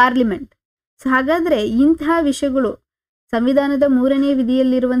 ಪಾರ್ಲಿಮೆಂಟ್. ಸೊ ಹಾಗಾದ್ರೆ ಇಂತಹ ವಿಷಯಗಳು, ಸಂವಿಧಾನದ 3ನೇ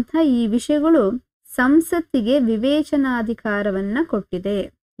ವಿಧಿಯಲ್ಲಿರುವಂತಹ ಈ ವಿಷಯಗಳು ಸಂಸತ್ತಿಗೆ ವಿವೇಚನಾಧಿಕಾರವನ್ನ ಕೊಟ್ಟಿದೆ.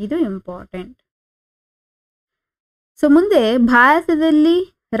 ಇದು ಇಂಪಾರ್ಟೆಂಟ್. ಸೊ ಮುಂದೆ ಭಾರತದಲ್ಲಿ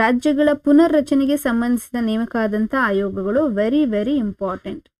ರಾಜ್ಯಗಳ ಪುನರ್ರಚನೆಗೆ ಸಂಬಂಧಿಸಿದ ನೇಮಕ ಆದಂಥ ಆಯೋಗಗಳು ವೆರಿ ವೆರಿ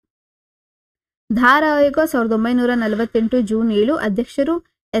ಇಂಪಾರ್ಟೆಂಟ್. ಧಾರ್ ಆಯೋಗ 1948 ಜೂನ್ 7, ಅಧ್ಯಕ್ಷರು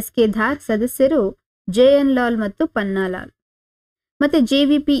SK ಧಾರ್, ಸದಸ್ಯರು JN ಲಾಲ್ ಮತ್ತು ಪನ್ನಾಲಾಲ್. ಮತ್ತೆ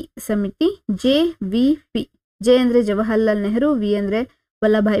JVP ಸಮಿತಿ, JVP, J ಅಂದ್ರೆ ಜವಾಹರ್ಲಾಲ್ ನೆಹರು, V ಅಂದ್ರೆ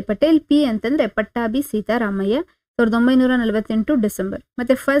ವಲ್ಲಭಾಯ್ ಪಟೇಲ್, P ಅಂತಂದ್ರೆ ಪಟ್ಟಾಭಿ ಸೀತಾರಾಮಯ್ಯ, 1948 ಡಿಸೆಂಬರ್.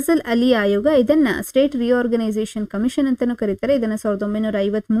 ಮತ್ತೆ ಫಜಲ್ ಅಲಿ ಆಯೋಗ, ಇದನ್ನ ಸ್ಟೇಟ್ ರಿಆರ್ಗನೈಸೇಷನ್ ಕಮಿಷನ್ ಅಂತಾನೂ ಕರೀತಾರೆ. ಇದನ್ನ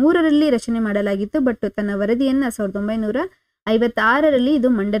 1953ರಲ್ಲಿ ರಚನೆ ಮಾಡಲಾಗಿತ್ತು. ಬಟ್ ತನ್ನ ವರದಿಯನ್ನ 1956ರಲ್ಲಿ ಇದು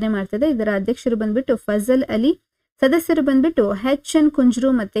ಮಂಡನೆ ಮಾಡ್ತದೆ. ಇದರ ಅಧ್ಯಕ್ಷರು ಬಂದ್ಬಿಟ್ಟು ಫಜಲ್ ಅಲಿ, ಸದಸ್ಯರು ಬಂದ್ಬಿಟ್ಟು HN ಕುಂಜ್ರು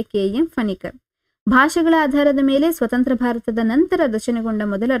ಮತ್ತೆ KM ಫಣಿಕರ್. ಭಾಷೆಗಳ ಆಧಾರದ ಮೇಲೆ ಸ್ವತಂತ್ರ ಭಾರತದ ನಂತರ ರಚನೆಗೊಂಡ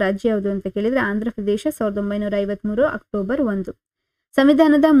ಮೊದಲ ರಾಜ್ಯ ಯಾವುದು ಅಂತ ಕೇಳಿದ್ರೆ ಆಂಧ್ರ ಪ್ರದೇಶ, 1953 ಅಕ್ಟೋಬರ್ 1.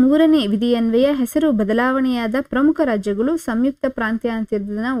 ಸಂವಿಧಾನದ 3ನೇ ವಿಧಿಯನ್ವಯ ಹೆಸರು ಬದಲಾವಣೆಯಾದ ಪ್ರಮುಖ ರಾಜ್ಯಗಳು: ಸಂಯುಕ್ತ ಪ್ರಾಂತ್ಯ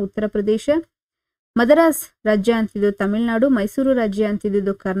ಅಂತಿದ್ದ ಉತ್ತರ ಪ್ರದೇಶ, ಮದರಾಸ್ ರಾಜ್ಯ ಅಂತಿದ್ದು ತಮಿಳುನಾಡು, ಮೈಸೂರು ರಾಜ್ಯ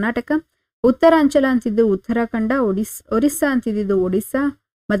ಅಂತಿದ್ದು ಕರ್ನಾಟಕ, ಉತ್ತರಾಂಚಲ ಅಂತಿದ್ದು ಉತ್ತರಾಖಂಡ, ಒರಿಸ್ಸಾ ಅಂತಿದ್ದು ಒಡಿಸ್ಸಾ,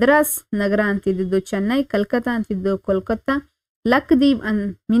 ಮದರಾಸ್ ನಗರ ಅಂತಿದ್ದು ಚೆನ್ನೈ, ಕಲ್ಕತ್ತಾ ಅಂತಿದ್ದು ಕೋಲ್ಕತ್ತಾ, ಲಕ್ಷದ್ವೀಪ್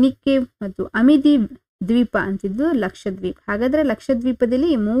ಮಿನಿಕೇವ್ ಮತ್ತು ಅಮಿದೀವ್ ದ್ವೀಪ ಅಂತಿದ್ದು ಲಕ್ಷದ್ವೀಪ್. ಹಾಗಾದ್ರೆ ಲಕ್ಷದ್ವೀಪದಲ್ಲಿ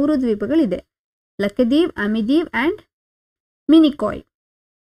 3 ದ್ವೀಪಗಳಿದೆ: ಲಕ್ಷದ್ವೀಪ್, ಅಮಿದೀವ್ ಅಂಡ್ ಮಿನಿಕಾಯ್.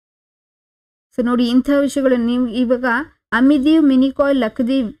 ಸೊ ನೋಡಿ, ಇಂಥ ವಿಷಯಗಳು ನೀವು ಇವಾಗ ಅಮಿದೀವ್, ಮಿನಿಕಾಯ್,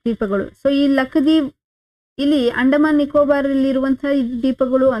 ಲಕ್ಷದ್ವೀಪ್ ದ್ವೀಪಗಳು. ಸೊ ಈ ಲಕ್ಷದ್ವೀಪ್ ಇಲ್ಲಿ ಅಂಡಮಾನ್ ನಿಕೋಬಾರಲ್ಲಿರುವಂತಹ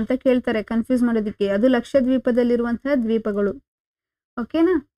ದ್ವೀಪಗಳು ಅಂತ ಕೇಳ್ತಾರೆ ಕನ್ಫ್ಯೂಸ್ ಮಾಡೋದಕ್ಕೆ. ಅದು ಲಕ್ಷದ್ವೀಪದಲ್ಲಿರುವಂತಹ ದ್ವೀಪಗಳು.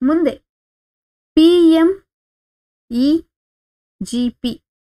 ಓಕೆನಾ. ಮುಂದೆ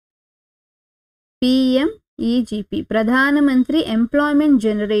PMEGP ಪ್ರಧಾನಮಂತ್ರಿ ಎಂಪ್ಲಾಯ್ಮೆಂಟ್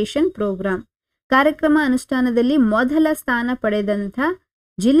ಜನರೇಷನ್ ಪ್ರೋಗ್ರಾಮ್ ಕಾರ್ಯಕ್ರಮ ಅನುಷ್ಠಾನದಲ್ಲಿ ಮೊದಲ ಸ್ಥಾನ ಪಡೆದಂಥ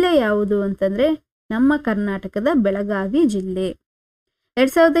ಜಿಲ್ಲೆ ಯಾವುದು ಅಂತಂದ್ರೆ ನಮ್ಮ ಕರ್ನಾಟಕದ ಬೆಳಗಾವಿ ಜಿಲ್ಲೆ.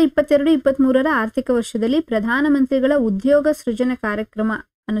 2022-23ರ ಆರ್ಥಿಕ ವರ್ಷದಲ್ಲಿ ಪ್ರಧಾನಮಂತ್ರಿಗಳ ಉದ್ಯೋಗ ಸೃಜನೆ ಕಾರ್ಯಕ್ರಮ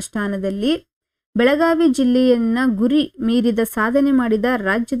ಅನುಷ್ಠಾನದಲ್ಲಿ ಬೆಳಗಾವಿ ಜಿಲ್ಲೆಯನ್ನ ಗುರಿ ಮೀರಿದ ಸಾಧನೆ ಮಾಡಿದ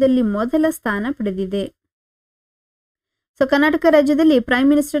ರಾಜ್ಯದಲ್ಲಿ ಮೊದಲ ಸ್ಥಾನ ಪಡೆದಿದೆ. ಸೊ ಕರ್ನಾಟಕ ರಾಜ್ಯದಲ್ಲಿ prime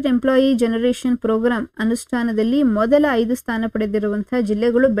minister employee generation program ಅನುಷ್ಠಾನದಲ್ಲಿ ಮೊದಲ 5 ಸ್ಥಾನ ಪಡೆದಿರುವಂತಹ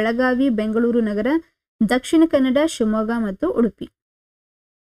ಜಿಲ್ಲೆಗಳು ಬೆಳಗಾವಿ, ಬೆಂಗಳೂರು ನಗರ, ದಕ್ಷಿಣ ಕನ್ನಡ, ಶಿವಮೊಗ್ಗ ಮತ್ತು ಉಡುಪಿ.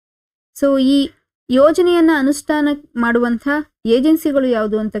 ಸೊ ಈ ಯೋಜನೆಯನ್ನ ಅನುಷ್ಠಾನ ಮಾಡುವಂತಹ ಏಜೆನ್ಸಿಗಳು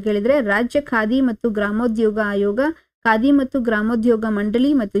ಯಾವುದು ಅಂತ ಕೇಳಿದ್ರೆ ರಾಜ್ಯ ಖಾದಿ ಮತ್ತು ಗ್ರಾಮೋದ್ಯೋಗ ಆಯೋಗ, ಖಾದಿ ಮತ್ತು ಗ್ರಾಮೋದ್ಯೋಗ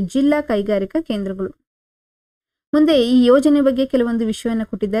ಮಂಡಳಿ ಮತ್ತು ಜಿಲ್ಲಾ ಕೈಗಾರಿಕಾ ಕೇಂದ್ರಗಳು. ಮುಂದೆ ಈ ಯೋಜನೆ ಬಗ್ಗೆ ಕೆಲವೊಂದು ವಿಷಯವನ್ನು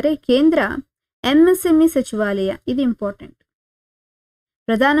ಕೊಟ್ಟಿದ್ದಾರೆ. ಕೇಂದ್ರ MSME ಸಚಿವಾಲಯ, ಇದು ಇಂಪಾರ್ಟೆಂಟ್.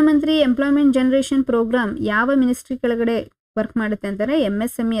 ಪ್ರಧಾನಮಂತ್ರಿ ಎಂಪ್ಲಾಯ್ಮೆಂಟ್ ಜನರೇಷನ್ ಪ್ರೋಗ್ರಾಂ ಯಾವ ಮಿನಿಸ್ಟ್ರಿ ಕೆಳಗಡೆ ವರ್ಕ್ ಮಾಡುತ್ತೆ ಅಂತಾರೆ?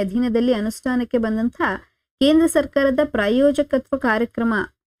 MSME ಅಧೀನದಲ್ಲಿ ಅನುಷ್ಠಾನಕ್ಕೆ ಬಂದಂತಹ ಕೇಂದ್ರ ಸರ್ಕಾರದ ಪ್ರಾಯೋಜಕತ್ವ ಕಾರ್ಯಕ್ರಮ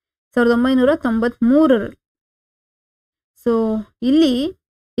 1993ರಲ್ಲಿ. ಸೊ ಇಲ್ಲಿ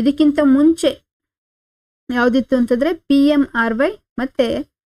ಇದಕ್ಕಿಂತ ಮುಂಚೆ ಯಾವುದಿತ್ತು ಅಂತಂದ್ರೆ PMRY ಮತ್ತೆ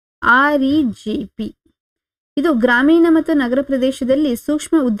REGP. ಇದು ಗ್ರಾಮೀಣ ಮತ್ತು ನಗರ ಪ್ರದೇಶದಲ್ಲಿ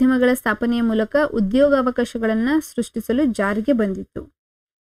ಸೂಕ್ಷ್ಮ ಉದ್ಯಮಗಳ ಸ್ಥಾಪನೆಯ ಮೂಲಕ ಉದ್ಯೋಗಾವಕಾಶಗಳನ್ನು ಸೃಷ್ಟಿಸಲು ಜಾರಿಗೆ ಬಂದಿತ್ತು.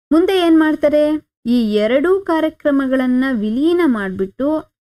 ಮುಂದೆ ಏನ್ ಮಾಡ್ತಾರೆ? ಈ 2 ಕಾರ್ಯಕ್ರಮಗಳನ್ನ ವಿಲೀನ ಮಾಡಿಬಿಟ್ಟು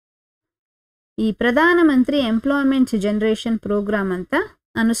ಈ ಪ್ರಧಾನಮಂತ್ರಿ ಎಂಪ್ಲಾಯ್ಮೆಂಟ್ ಜನರೇಷನ್ ಪ್ರೋಗ್ರಾಮ್ ಅಂತ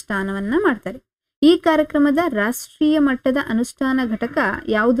ಅನುಷ್ಠಾನವನ್ನ ಮಾಡ್ತಾರೆ. ಈ ಕಾರ್ಯಕ್ರಮದ ರಾಷ್ಟ್ರೀಯ ಮಟ್ಟದ ಅನುಷ್ಠಾನ ಘಟಕ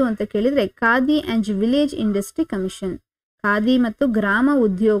ಯಾವುದು ಅಂತ ಕೇಳಿದ್ರೆ khadi and village industry commission, khadi ಮತ್ತು ಗ್ರಾಮ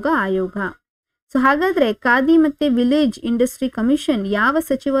ಉದ್ಯೋಗ ಆಯೋಗ. ಸೊ ಹಾಗಾದ್ರೆ ಖಾದಿ ಮತ್ತೆ ವಿಲೇಜ್ ಇಂಡಸ್ಟ್ರಿ ಕಮಿಷನ್ ಯಾವ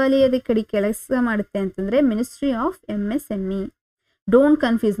ಸಚಿವಾಲಯದ ಕಡೆ ಕೆಲಸ ಮಾಡುತ್ತೆ ಅಂತಂದ್ರೆ ministry of MSME. Don't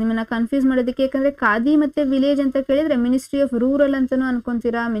confuse, ನಿಮ್ಮನ್ನ ಕನ್ಫ್ಯೂಸ್ ಮಾಡೋದಕ್ಕೆ. ಯಾಕಂದ್ರೆ ಖಾದಿ ಮತ್ತೆ ವಿಲೇಜ್ ಅಂತ ಕೇಳಿದ್ರೆ ಮಿನಿಸ್ಟ್ರಿ ಆಫ್ ರೂರಲ್ ಅಂತಾನೂ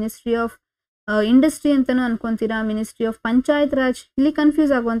ಅನ್ಕೊಂತೀರಾ, ಮಿನಿಸ್ಟ್ರಿ ಆಫ್ ಇಂಡಸ್ಟ್ರಿ ಅಂತಾನೂ ಅನ್ಕೊಂತೀರಾ, ಮಿನಿಸ್ಟ್ರಿ ಆಫ್ ಪಂಚಾಯತ್ ರಾಜ್, ಇಲ್ಲಿ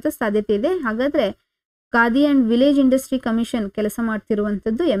ಕನ್ಫ್ಯೂಸ್ ಆಗುವಂತ ಸಾಧ್ಯತೆ ಇದೆ. ಹಾಗಾದ್ರೆ khadi and village industry commission ಕೆಲಸ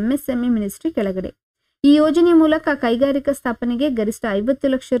ಮಾಡ್ತಿರುವಂತದ್ದು MSME ಮಿನಿಸ್ಟ್ರಿ ಕೆಳಗಡೆ. ಈ ಯೋಜನೆ ಮೂಲಕ ಕೈಗಾರಿಕಾ ಸ್ಥಾಪನೆಗೆ ಗರಿಷ್ಠ 50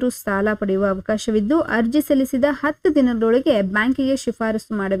 ಲಕ್ಷ ರು ಸಾಲ ಪಡೆಯುವ ಅವಕಾಶವಿದ್ದು, ಅರ್ಜಿ ಸಲ್ಲಿಸಿದ 10 ದಿನದೊಳಗೆ ಬ್ಯಾಂಕಿಗೆ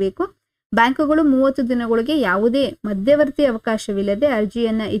ಶಿಫಾರಸು ಮಾಡಬೇಕು. ಬ್ಯಾಂಕುಗಳು 30 ದಿನಗಳಿಗೆ ಯಾವುದೇ ಮಧ್ಯವರ್ತಿ ಅವಕಾಶವಿಲ್ಲದೆ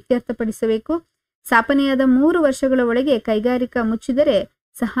ಅರ್ಜಿಯನ್ನ ಇತ್ಯರ್ಥಪಡಿಸಬೇಕು. ಸ್ಥಾಪನೆಯಾದ 3 ವರ್ಷಗಳ ಒಳಗೆ ಕೈಗಾರಿಕಾ ಮುಚ್ಚಿದರೆ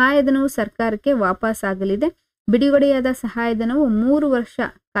ಸಹಾಯಧನವು ಸರ್ಕಾರಕ್ಕೆ ವಾಪಸ್ ಆಗಲಿದೆ. ಬಿಡುಗಡೆಯಾದ ಸಹಾಯಧನವು 3 ವರ್ಷ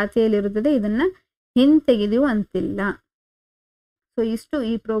ಖಾತೆಯಲ್ಲಿರುತ್ತದೆ, ಇದನ್ನ ಹಿಂತೆಗೆಯುವಂತಿಲ್ಲ. ಸೊ ಇಷ್ಟು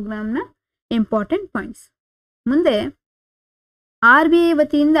ಈ ಪ್ರೋಗ್ರಾಮ್ನ ಇಂಪಾರ್ಟೆಂಟ್ ಪಾಯಿಂಟ್ಸ್. ಮುಂದೆ RBI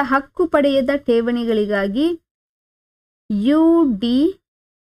ವತಿಯಿಂದ ಹಕ್ಕು ಪಡೆಯದ ಠೇವಣಿಗಳಿಗಾಗಿ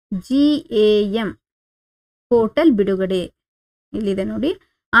UDGAM ಪೋರ್ಟಲ್ ಬಿಡುಗಡೆ ಇಲ್ಲಿದೆ ನೋಡಿ.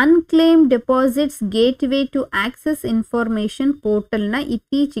 Unclaimed deposits gateway to access information ಪೋರ್ಟಲ್ನ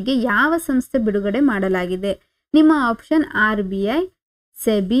ಇತ್ತೀಚೆಗೆ ಯಾವ ಸಂಸ್ಥೆ ಬಿಡುಗಡೆ ಮಾಡಲಾಗಿದೆ? ನಿಮ್ಮ option RBI,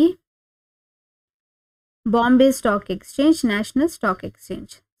 SEBI, Bombay stock exchange, national stock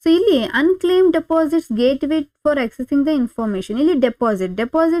exchange. So ಇಲ್ಲಿ unclaimed deposits gateway for accessing the information. ಇಲ್ಲಿ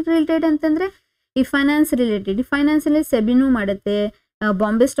ಡೆಪಾಸಿಟ್ ರಿಲೇಟೆಡ್ ಅಂತಂದ್ರೆ ಈ ಫೈನಾನ್ಸ್ ರಿಲೇಟೆಡ್, ಈ ಫೈನಾನ್ಸ್ ಅಲ್ಲಿ ಸೆಬಿನೂ ಮಾಡುತ್ತೆ,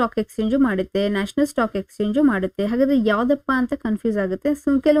 ಬಾಂಬೆ ಸ್ಟಾಕ್ ಎಕ್ಸ್ಚೇಂಜು ಮಾಡುತ್ತೆ, ನ್ಯಾಷನಲ್ ಸ್ಟಾಕ್ ಎಕ್ಸ್ಚೇಂಜು ಮಾಡುತ್ತೆ. ಹಾಗಾದ್ರೆ ಯಾವ್ದಪ್ಪ ಅಂತ ಕನ್ಫ್ಯೂಸ್ ಆಗುತ್ತೆ.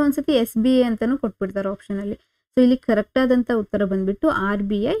 ಸೊ ಕೆಲವೊಂದ್ಸತಿ SBA ಅಂತಾನು ಕೊಟ್ಬಿಡ್ತಾರೆ ಆಪ್ಷನ್ ಅಲ್ಲಿ. ಸೊ ಇಲ್ಲಿ ಕರೆಕ್ಟ್ ಆದಂತ ಉತ್ತರ ಬಂದ್ಬಿಟ್ಟು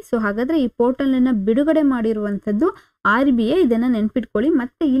RBI. ಸೊ ಹಾಗಾದ್ರೆ ಈ ಪೋರ್ಟಲ್ ಅನ್ನ ಬಿಡುಗಡೆ ಮಾಡಿರುವಂತದ್ದು RBI. ಇದನ್ನ ನೆನ್ಪಿಟ್ಕೊಳ್ಳಿ.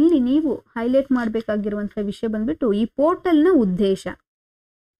 ಮತ್ತೆ ಇಲ್ಲಿ ನೀವು ಹೈಲೈಟ್ ಮಾಡಬೇಕಾಗಿರುವಂತಹ ವಿಷಯ ಬಂದ್ಬಿಟ್ಟು ಈ ಪೋರ್ಟಲ್ನ ಉದ್ದೇಶ.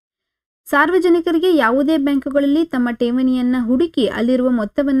 ಸಾರ್ವಜನಿಕರಿಗೆ ಯಾವುದೇ ಬ್ಯಾಂಕುಗಳಲ್ಲಿ ತಮ್ಮ ಠೇವಣಿಯನ್ನ ಹುಡುಕಿ ಅಲ್ಲಿರುವ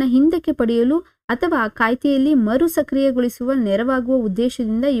ಮೊತ್ತವನ್ನ ಹಿಂದಕ್ಕೆ ಪಡೆಯಲು ಅಥವಾ ಖಾತೆಯಲ್ಲಿ ಮರು ಸಕ್ರಿಯಗೊಳಿಸುವ ನೆರವಾಗುವ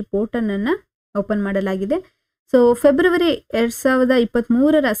ಉದ್ದೇಶದಿಂದ ಈ ಪೋರ್ಟಲ್ ಅನ್ನ ಓಪನ್ ಮಾಡಲಾಗಿದೆ. ಸೊ ಫೆಬ್ರವರಿ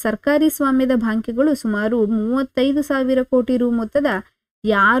 2023 ಸರ್ಕಾರಿ ಸ್ವಾಮ್ಯದ ಬ್ಯಾಂಕುಗಳು ಸುಮಾರು 35,000 ಕೋಟಿ ರು ಮೊತ್ತದ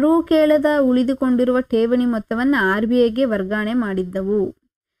ಯಾರೂ ಕೇಳದ ಉಳಿದುಕೊಂಡಿರುವ ಠೇವಣಿ ಮೊತ್ತವನ್ನ RBIಗೆ ವರ್ಗಾವಣೆ ಮಾಡಿದ್ದವು.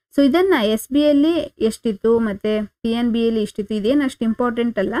 ಸೊ ಇದನ್ನ SBI ಅಲ್ಲಿ ಎಷ್ಟಿತ್ತು ಮತ್ತೆ PNB ಅಲ್ಲಿ ಎಷ್ಟಿತ್ತು ಇದೇನು ಅಷ್ಟು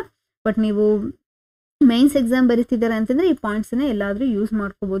ಇಂಪಾರ್ಟೆಂಟ್ ಅಲ್ಲ. ಬಟ್ ನೀವು ಮೈನ್ಸ್ ಎಕ್ಸಾಮ್ ಬರೀತಿದ್ದಾರೆ ಅಂತಂದ್ರೆ ಈ ಪಾಯಿಂಟ್ಸ್ನ ಎಲ್ಲಾದರೂ ಯೂಸ್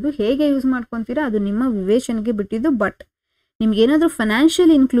ಮಾಡ್ಕೋಬಹುದು. ಹೇಗೆ ಯೂಸ್ ಮಾಡ್ಕೊತೀರಾ ಅದು ನಿಮ್ಮ ವಿವೇಚನೆಗೆ ಬಿಟ್ಟಿದ್ದು. ಬಟ್ ನಿಮ್ಗೇನಾದರೂ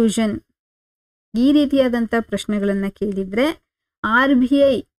ಫೈನಾನ್ಷಿಯಲ್ ಇನ್ಕ್ಲೂಷನ್ ಈ ರೀತಿಯಾದಂಥ ಪ್ರಶ್ನೆಗಳನ್ನು ಕೇಳಿದ್ರೆ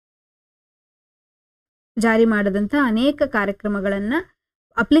RBI ಜಾರಿ ಮಾಡದಂಥ ಅನೇಕ ಕಾರ್ಯಕ್ರಮಗಳನ್ನು,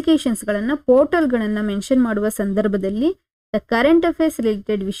 ಅಪ್ಲಿಕೇಶನ್ಸ್ಗಳನ್ನು, ಪೋರ್ಟಲ್ಗಳನ್ನು ಮೆನ್ಷನ್ ಮಾಡುವ ಸಂದರ್ಭದಲ್ಲಿ ಕರೆಂಟ್ ಅಫೇರ್ಸ್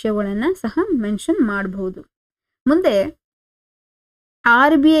ರಿಲೇಟೆಡ್ ವಿಷಯಗಳನ್ನು ಸಹ ಮೆನ್ಷನ್ ಮಾಡಬಹುದು. ಮುಂದೆ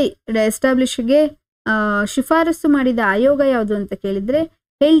RBI ಎಸ್ಟಾಬ್ಲಿಷ್ಗೆ ಶಿಫಾರಸು ಮಾಡಿದ ಆಯೋಗ ಯಾವುದು ಅಂತ ಕೇಳಿದ್ರೆ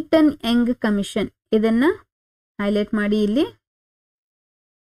ಹಿಲ್ಟನ್ ಯಂಗ್ ಕಮಿಷನ್. ಇದನ್ನ ಹೈಲೈಟ್ ಮಾಡಿ ಇಲ್ಲಿ.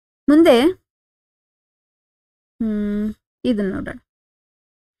 ಮುಂದೆ ಇದನ್ನ ನೋಡೋಣ.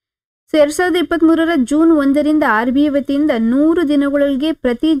 ಸೊ 2023 ಜೂನ್ 1 RBI ವತಿಯಿಂದ 100 ದಿನಗಳೊಳಗೆ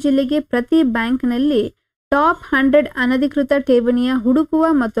ಪ್ರತಿ ಜಿಲ್ಲೆಗೆ ಪ್ರತಿ ಬ್ಯಾಂಕ್ನಲ್ಲಿ ಟಾಪ್ 100 ಅನಧಿಕೃತ ಠೇವಣಿಯ ಹುಡುಕುವ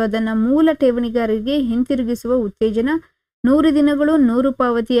ಮತ್ತು ಅದನ್ನು ಮೂಲ ಠೇವಣಿಗಾರರಿಗೆ ಹಿಂತಿರುಗಿಸುವ ಉತ್ತೇಜನ 100 ದಿನಗಳು 100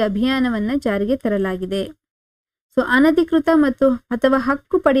 ಪಾವತಿ ಅಭಿಯಾನವನ್ನು ಜಾರಿಗೆ ತರಲಾಗಿದೆ. ಸೊ ಅನಧಿಕೃತ ಮತ್ತು ಅಥವಾ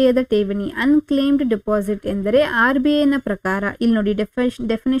ಹಕ್ಕು ಪಡೆಯದ ಠೇವಣಿ ಅನ್ಕ್ಲೇಮ್ಡ್ ಡೆಪಾಸಿಟ್ ಎಂದರೆ RBIನ ಪ್ರಕಾರ ಇಲ್ಲಿ ನೋಡಿ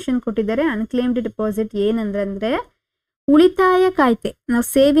ಡೆಫಿನೇಷನ್ ಕೊಟ್ಟಿದ್ದಾರೆ. ಅನ್ಕ್ಲೇಮ್ಡ್ ಡೆಪಾಸಿಟ್ ಏನಂದ್ರೆ ಉಳಿತಾಯ ಖಾತೆ, ನಾವು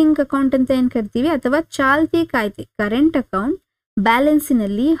ಸೇವಿಂಗ್ ಅಕೌಂಟ್ ಅಂತ ಏನ್ ಕರಿತೀವಿ, ಅಥವಾ ಚಾಲ್ತಿ ಖಾತೆ ಕರೆಂಟ್ ಅಕೌಂಟ್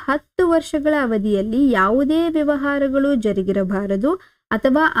ಬ್ಯಾಲೆನ್ಸಿನಲ್ಲಿ 10 ವರ್ಷಗಳ ಅವಧಿಯಲ್ಲಿ ಯಾವುದೇ ವ್ಯವಹಾರಗಳು ಜರುಗಿರಬಾರದು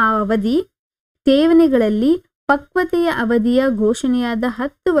ಅಥವಾ ಆ ಅವಧಿ ಠೇವಣಿಗಳಲ್ಲಿ ಪಕ್ವತೆಯ ಅವಧಿಯ ಘೋಷಣೆಯಾದ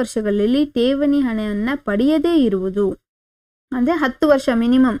 10 ವರ್ಷಗಳಲ್ಲಿ ಠೇವಣಿ ಹಣವನ್ನು ಪಡೆಯದೇ ಇರುವುದು. ಅಂದರೆ 10 ವರ್ಷ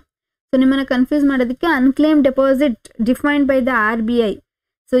ಮಿನಿಮಮ್. ಸೊ ನಿಮ್ಮನ್ನು ಕನ್ಫ್ಯೂಸ್ ಮಾಡೋದಕ್ಕೆ unclaimed deposit defined by the RBI.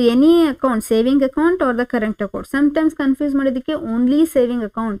 So any account, saving account are the current account. Sometimes confuse ಮಾಡೋದಕ್ಕೆ ಓನ್ಲಿ ಸೇವಿಂಗ್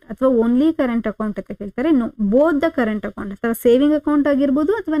ಅಕೌಂಟ್ ಅಥವಾ ಓನ್ಲಿ ಕರೆಂಟ್ ಅಕೌಂಟ್ ಅಂತ ಕೇಳ್ತಾರೆ. ಬೋತ್ ದ ಕರೆಂಟ್ ಅಕೌಂಟ್ ಅಥವಾ ಸೇವಿಂಗ್ ಅಕೌಂಟ್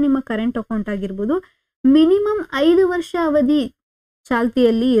ಆಗಿರ್ಬೋದು ಅಥವಾ ನಿಮ್ಮ ಕರೆಂಟ್ ಅಕೌಂಟ್ ಆಗಿರ್ಬೋದು, minimum 5 ವರ್ಷ ಅವಧಿ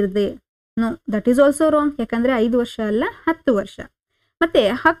ಚಾಲ್ತಿಯಲ್ಲಿ ಇರದೆ. No, that is also wrong. ಯಾಕಂದ್ರೆ 5 ವರ್ಷ ಅಲ್ಲ 10 ವರ್ಷ. ಮತ್ತೆ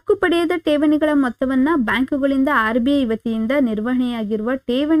ಹಕ್ಕು ಪಡೆಯದ ಠೇವಣಿಗಳ ಮೊತ್ತವನ್ನ ಬ್ಯಾಂಕುಗಳಿಂದ RBI ವತಿಯಿಂದ ನಿರ್ವಹಣೆಯಾಗಿರುವ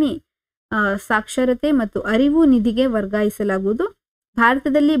ಠೇವಣಿ ಸಾಕ್ಷರತೆ ಮತ್ತು ಅರಿವು ನಿಧಿಗೆ ವರ್ಗಾಯಿಸಲಾಗುವುದು.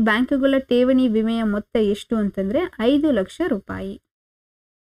 ಭಾರತದಲ್ಲಿ ಬ್ಯಾಂಕುಗಳ ಠೇವಣಿ ವಿಮೆಯ ಮೊತ್ತ ಎಷ್ಟು ಅಂತಂದ್ರೆ 5 ಲಕ್ಷ ರೂಪಾಯಿ.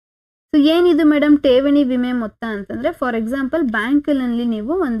 ಸೊ ಏನಿದು ಮೇಡಮ್ ಠೇವಣಿ ವಿಮೆ ಮೊತ್ತ ಅಂತಂದ್ರೆ, ಫಾರ್ ಎಕ್ಸಾಂಪಲ್ ಬ್ಯಾಂಕ್ನಲ್ಲಿ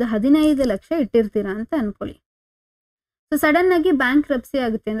ನೀವು ಒಂದು 15 ಲಕ್ಷ ಇಟ್ಟಿರ್ತೀರಾ ಅಂತ ಅನ್ಕೊಳ್ಳಿ. ಸೊ ಸಡನ್ ಆಗಿ ಬ್ಯಾಂಕ್ ರಪ್ಸಿ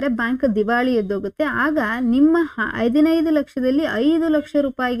ಆಗುತ್ತೆ ಅಂದ್ರೆ ಬ್ಯಾಂಕ್ ದಿವಾಳಿ ಎದ್ದೋಗುತ್ತೆ. ಆಗ ನಿಮ್ಮ 15 ಲಕ್ಷದಲ್ಲಿ 5 ಲಕ್ಷ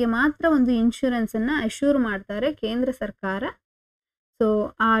ರೂಪಾಯಿಗೆ ಮಾತ್ರ ಒಂದು ಇನ್ಶೂರೆನ್ಸ್ ಅನ್ನ ಅಶ್ಯೂರ್ ಮಾಡ್ತಾರೆ ಕೇಂದ್ರ ಸರ್ಕಾರ. ಸೊ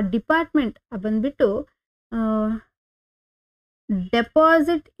ಆ ಡಿಪಾರ್ಟ್ಮೆಂಟ್ ಬಂದ್ಬಿಟ್ಟು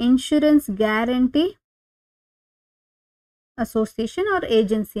deposit insurance guarantee association R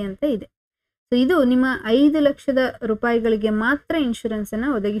agency ಅಂತ ಇದೆ. ಸೊ ಇದು ನಿಮ್ಮ 5 ಲಕ್ಷದ ರೂಪಾಯಿಗಳಿಗೆ ಮಾತ್ರ ಇನ್ಶೂರೆನ್ಸ್ ಅನ್ನ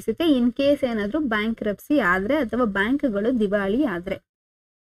ಒದಗಿಸುತ್ತೆ ಇನ್ ಕೇಸ್ ಏನಾದರೂ ಬ್ಯಾಂಕ್ ರಪ್ಸಿ ಆದ್ರೆ ಅಥವಾ ಬ್ಯಾಂಕ್ಗಳು ದಿವಾಳಿ ಆದ್ರೆ.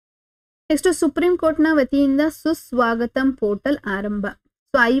 ನೆಕ್ಸ್ಟ್ ಸುಪ್ರೀಂ ಕೋರ್ಟ್ನ ವತಿಯಿಂದ ಸುಸ್ವಾಗತಂ ಪೋರ್ಟಲ್ ಆರಂಭ.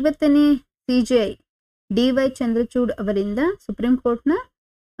 ಸೊ 50ನೇ CJI DY ಚಂದ್ರಚೂಡ್ ಅವರಿಂದ ಸುಪ್ರೀಂ ಕೋರ್ಟ್ನ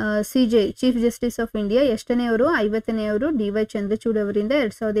CJI chief justice of India ಎಷ್ಟನೆಯವರು 50ನೇಯವರು DY Chandrachud ಅವರಿಂದ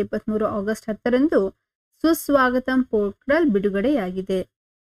 2023 ಆಗಸ್ಟ್ 10ರಂದು ಸುಸ್ವಾಗತಂ ಪೋರ್ಟಲ್ ಬಿಡುಗಡೆಯಾಗಿದೆ.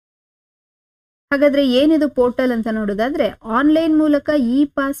 ಹಾಗಾದ್ರೆ ಏನಿದು ಪೋರ್ಟಲ್ ಅಂತ ನೋಡೋದಾದ್ರೆ, ಆನ್ಲೈನ್ ಮೂಲಕ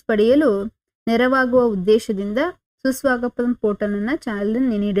ಪಾಸ್ ಪಡೆಯಲು ನೆರವಾಗುವ ಉದ್ದೇಶದಿಂದ ಸುಸ್ವಾಗತಂ ಪೋರ್ಟಲ್ ಅನ್ನ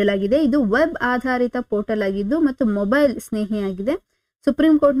ಚಾಲನೆ ನೀಡಲಾಗಿದೆ. ಇದು ವೆಬ್ ಆಧಾರಿತ ಪೋರ್ಟಲ್ ಆಗಿದ್ದು ಮತ್ತು ಮೊಬೈಲ್ ಸ್ನೇಹಿಯಾಗಿದೆ.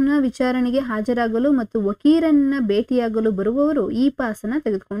 ಸುಪ್ರೀಂ ಕೋರ್ಟ್ನ ವಿಚಾರಣೆಗೆ ಹಾಜರಾಗಲು ಮತ್ತು ವಕೀಲರನ್ನ ಭೇಟಿಯಾಗಲು ಬರುವವರು ಪಾಸ್ ಅನ್ನ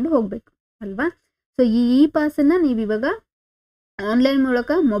ತೆಗೆದುಕೊಂಡು ಹೋಗ್ಬೇಕು ಅಲ್ವಾ. ಸೊ ಈ ಪಾಸ್ ಅನ್ನ ನೀವು ಇವಾಗ ಆನ್ಲೈನ್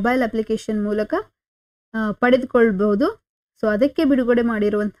ಮೂಲಕ, ಮೊಬೈಲ್ ಅಪ್ಲಿಕೇಶನ್ ಮೂಲಕ ಪಡೆದುಕೊಳ್ಬಹುದು. ಸೊ ಅದಕ್ಕೆ ಬಿಡುಗಡೆ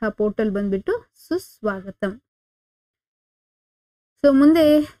ಮಾಡಿರುವಂತಹ ಪೋರ್ಟಲ್ ಬಂದ್ಬಿಟ್ಟು ಸುಸ್ವಾಗತಂ. ಸೊ ಮುಂದೆ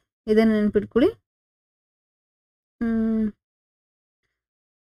ಇದನ್ನು ನೆನ್ಪಿಟ್ಕೊಳ್ಳಿ.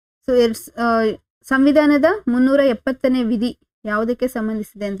 ಸೊ ಸಂವಿಧಾನದ 370ನೇ ವಿಧಿ ಯಾವುದಕ್ಕೆ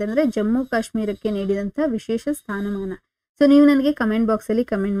ಸಂಬಂಧಿಸಿದೆ ಅಂತಂದ್ರೆ ಜಮ್ಮು ಕಾಶ್ಮೀರಕ್ಕೆ ನೀಡಿದಂತ ವಿಶೇಷ ಸ್ಥಾನಮಾನ. ಸೊ ನೀವು ನನಗೆ ಕಮೆಂಟ್ ಬಾಕ್ಸ್ ಅಲ್ಲಿ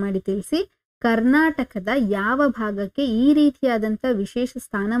ಕಮೆಂಟ್ ಮಾಡಿ ತಿಳಿಸಿ, ಕರ್ನಾಟಕದ ಯಾವ ಭಾಗಕ್ಕೆ ಈ ರೀತಿಯಾದಂತ ವಿಶೇಷ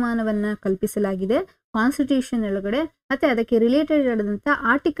ಸ್ಥಾನಮಾನವನ್ನ ಕಲ್ಪಿಸಲಾಗಿದೆ ಕಾನ್ಸ್ಟಿಟ್ಯೂಷನ್ ಒಳಗಡೆ, ಮತ್ತೆ ಅದಕ್ಕೆ ರಿಲೇಟೆಡ್ ಆದಂತ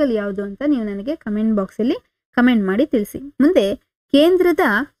ಆರ್ಟಿಕಲ್ ಯಾವುದು ಅಂತ ನೀವು ನನಗೆ ಕಮೆಂಟ್ ಬಾಕ್ಸ್ ಅಲ್ಲಿ ಕಮೆಂಟ್ ಮಾಡಿ ತಿಳಿಸಿ. ಮುಂದೆ ಕೇಂದ್ರದ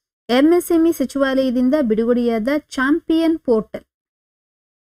MSME ಸಚಿವಾಲಯದಿಂದ ಬಿಡುಗಡೆಯಾದ ಚಾಂಪಿಯನ್ ಪೋರ್ಟಲ್,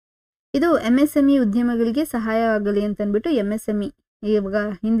 ಇದು MSME ಉದ್ಯಮಗಳಿಗೆ ಸಹಾಯ ಆಗಲಿ ಅಂತ ಅಂದ್ಬಿಟ್ಟು MSME, ಇವಾಗ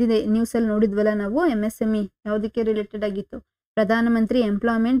ಹಿಂದಿನ ನ್ಯೂಸ್ ಅಲ್ಲಿ ನೋಡಿದ್ವಲ್ಲ ನಾವು, MSME ಯಾವುದಕ್ಕೆ ರಿಲೇಟೆಡ್ ಆಗಿತ್ತು, ಪ್ರಧಾನಮಂತ್ರಿ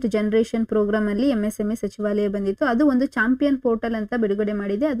ಎಂಪ್ಲಾಯ್ಮೆಂಟ್ ಜನರೇಷನ್ ಪ್ರೋಗ್ರಾಮ್ ಅಲ್ಲಿ MSME ಸಚಿವಾಲಯ ಬಂದಿತ್ತು. ಅದು ಒಂದು ಚಾಂಪಿಯನ್ ಪೋರ್ಟಲ್ ಅಂತ ಬಿಡುಗಡೆ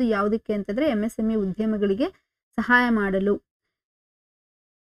ಮಾಡಿದೆ. ಅದು ಯಾವುದಕ್ಕೆ ಅಂತಂದ್ರೆ MSME ಉದ್ಯಮಗಳಿಗೆ ಸಹಾಯ ಮಾಡಲು.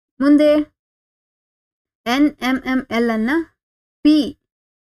 ಮುಂದೆ NMML ಅನ್ನ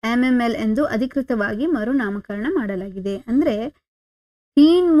PMML ಎಂದು ಅಧಿಕೃತವಾಗಿ ಮರುನಾಮಕರಣ ಮಾಡಲಾಗಿದೆ. ಅಂದ್ರೆ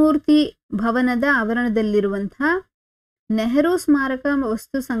ತೀನ್ ಮೂರ್ತಿ ಭವನದ ಆವರಣದಲ್ಲಿರುವಂತಹ ನೆಹರು ಸ್ಮಾರಕ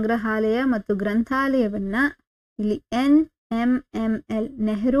ವಸ್ತು ಸಂಗ್ರಹಾಲಯ ಮತ್ತು ಗ್ರಂಥಾಲಯವನ್ನ ಇಲ್ಲಿ NMML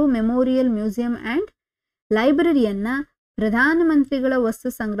Nehru memorial museum and ಲೈಬ್ರರಿಯನ್ನ ಪ್ರಧಾನಮಂತ್ರಿಗಳ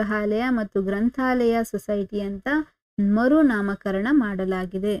ವಸ್ತು ಸಂಗ್ರಹಾಲಯ ಮತ್ತು ಗ್ರಂಥಾಲಯ ಸೊಸೈಟಿ ಅಂತ ಮರುನಾಮಕರಣ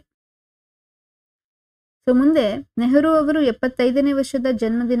ಮಾಡಲಾಗಿದೆ. ಸೊ ಮುಂದೆ ನೆಹರು ಅವರು 75ನೇ ವರ್ಷದ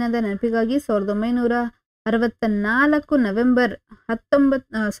ಜನ್ಮದಿನದ ನೆನಪಿಗಾಗಿ 1964 ನವೆಂಬರ್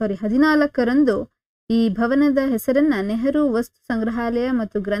 14ರಂದು ಈ ಭವನದ ಹೆಸರನ್ನ ನೆಹರು ವಸ್ತು ಸಂಗ್ರಹಾಲಯ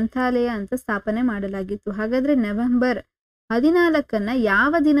ಮತ್ತು ಗ್ರಂಥಾಲಯ ಅಂತ ಸ್ಥಾಪನೆ ಮಾಡಲಾಗಿತ್ತು. ಹಾಗಾದ್ರೆ ನವೆಂಬರ್ 14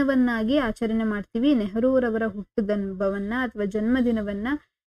 ಯಾವ ದಿನವನ್ನಾಗಿ ಆಚರಣೆ ಮಾಡ್ತೀವಿ, ನೆಹರೂರವರ ಹುಟ್ಟುಹಬ್ಬವನ್ನ ಅಥವಾ ಜನ್ಮದಿನವನ್ನ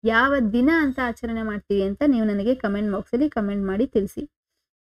ಯಾವ ದಿನ ಅಂತ ಆಚರಣೆ ಮಾಡ್ತೀವಿ ಅಂತ ನೀವು ನನಗೆ ಕಮೆಂಟ್ ಬಾಕ್ಸ್ ಅಲ್ಲಿ ಕಮೆಂಟ್ ಮಾಡಿ ತಿಳಿಸಿ.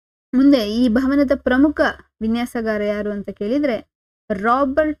 ಮುಂದೆ ಈ ಭವನದ ಪ್ರಮುಖ ವಿನ್ಯಾಸಗಾರ ಯಾರು ಅಂತ ಕೇಳಿದ್ರೆ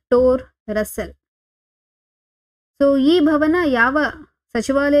ರಾಬರ್ಟ್ ಟೋರ್ ರಸೆಲ್. ಸೊ ಈ ಭವನ ಯಾವ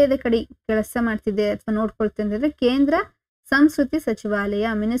ಸಚಿವಾಲಯದ ಕಡೆ ಕೆಲಸ ಮಾಡ್ತಿದೆ ಅಥವಾ ನೋಡ್ಕೊಳ್ತಾ ಅಂತಂದ್ರೆ ಕೇಂದ್ರ ಸಂಸ್ಕೃತಿ ಸಚಿವಾಲಯ,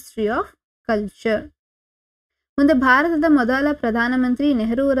 ಮಿನಿಸ್ಟ್ರಿ ಆಫ್ ಕಲ್ಚರ್. ಮುಂದೆ ಭಾರತದ ಮೊದಲ ಪ್ರಧಾನಮಂತ್ರಿ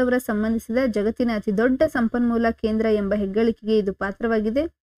ನೆಹರೂರವರ ಸಂಬಂಧಿಸಿದ ಜಗತ್ತಿನ ಅತಿ ದೊಡ್ಡ ಸಂಪನ್ಮೂಲ ಕೇಂದ್ರ ಎಂಬ ಹೆಗ್ಗಳಿಕೆಗೆ ಇದು ಪಾತ್ರವಾಗಿದೆ.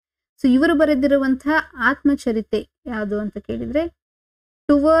 ಸೊ ಇವರು ಬರೆದಿರುವಂತಹ ಆತ್ಮಚರಿತೆ ಯಾವುದು ಅಂತ ಕೇಳಿದ್ರೆ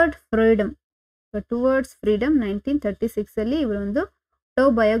ಟುವರ್ಡ್ಸ್ ಫ್ರೀಡಮ್ 1936 ಅಲ್ಲಿ ಇವರೊಂದು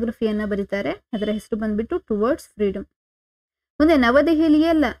ಬಯೋಗ್ರಫಿಯನ್ನ ಬರೀತಾರೆ. ಅದರ ಹೆಸರು ಬಂದ್ಬಿಟ್ಟು ಟುವರ್ಡ್ಸ್ ಫ್ರೀಡಮ್. ಮುಂದೆ ನವದೆಹಲಿಯ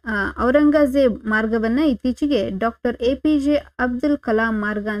ಔರಂಗಜೇಬ್ ಮಾರ್ಗವನ್ನ ಇತ್ತೀಚೆಗೆ ಡಾಕ್ಟರ್ APJ ಅಬ್ದುಲ್ ಕಲಾಂ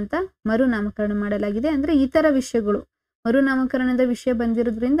ಮಾರ್ಗ ಅಂತ ಮರುನಾಮಕರಣ ಮಾಡಲಾಗಿದೆ. ಅಂದ್ರೆ ಇತರ ವಿಷಯಗಳು ಮರುನಾಮಕರಣದ ವಿಷಯ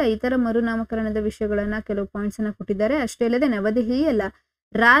ಬಂದಿರೋದ್ರಿಂದ ಇತರ ಮರುನಾಮಕರಣದ ವಿಷಯಗಳನ್ನ ಕೆಲವು ಪಾಯಿಂಟ್ಸ್ ಅನ್ನ ಕೊಟ್ಟಿದ್ದಾರೆ. ಅಷ್ಟೇ ಅಲ್ಲದೆ ನವದೆಹಲಿಯಲ್ಲ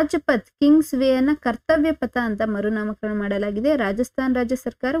ರಾಜಪಥ್ ಕಿಂಗ್ಸ್ ವೇ ಅನ್ನ ಕರ್ತವ್ಯ ಪಥ ಅಂತ ಮರುನಾಮಕರಣ ಮಾಡಲಾಗಿದೆ. ರಾಜಸ್ಥಾನ್ ರಾಜ್ಯ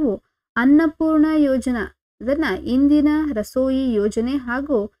ಸರ್ಕಾರವು ಅನ್ನಪೂರ್ಣ ಯೋಜನಾ ಅದನ್ನ ಇಂದಿನ ರಸೋಯಿ ಯೋಜನೆ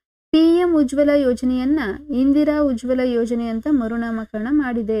ಹಾಗೂ PM ಉಜ್ವಲ ಯೋಜನೆಯನ್ನ ಇಂದಿರಾ ಉಜ್ವಲ ಯೋಜನೆ ಅಂತ ಮರುನಾಮಕರಣ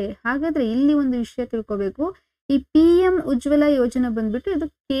ಮಾಡಿದೆ. ಹಾಗಾದ್ರೆ ಇಲ್ಲಿ ಒಂದು ವಿಷಯ ತಿಳ್ಕೋಬೇಕು, ಈ PM ಉಜ್ವಲ ಯೋಜನೆ ಬಂದ್ಬಿಟ್ಟು ಇದು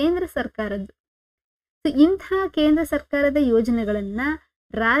ಕೇಂದ್ರ ಸರ್ಕಾರದ್ದು. ಇಂತಹ ಕೇಂದ್ರ ಸರ್ಕಾರದ ಯೋಜನೆಗಳನ್ನ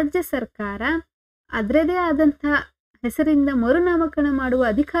ರಾಜ್ಯ ಸರ್ಕಾರ ಅದರದೇ ಆದಂತಹ ಹೆಸರಿಂದ ಮರುನಾಮಕರಣ ಮಾಡುವ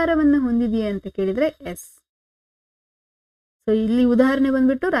ಅಧಿಕಾರವನ್ನ ಹೊಂದಿದೆಯೇ ಅಂತ ಕೇಳಿದ್ರೆ ಎಸ್. ಸೊ ಇಲ್ಲಿ ಉದಾಹರಣೆ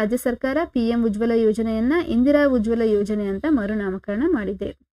ಬಂದ್ಬಿಟ್ಟು ರಾಜ್ಯ ಸರ್ಕಾರ PM ಉಜ್ವಲ ಯೋಜನೆಯನ್ನ ಇಂದಿರಾ ಉಜ್ವಲ ಯೋಜನೆ ಅಂತ ಮರುನಾಮಕರಣ ಮಾಡಿದೆ.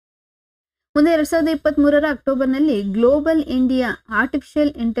 ಮುಂದೆ 2023 ಅಕ್ಟೋಬರ್ನಲ್ಲಿ ಗ್ಲೋಬಲ್ ಇಂಡಿಯಾ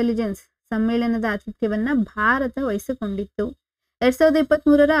ಆರ್ಟಿಫಿಷಿಯಲ್ ಇಂಟೆಲಿಜೆನ್ಸ್ ಸಮ್ಮೇಳನದ ಆತಿಥ್ಯವನ್ನ ಭಾರತ ವಹಿಸಿಕೊಂಡಿತ್ತು.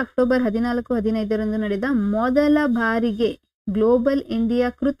 2023 ಅಕ್ಟೋಬರ್ 14-15 ನಡೆದ ಮೊದಲ ಬಾರಿಗೆ ಗ್ಲೋಬಲ್ ಇಂಡಿಯಾ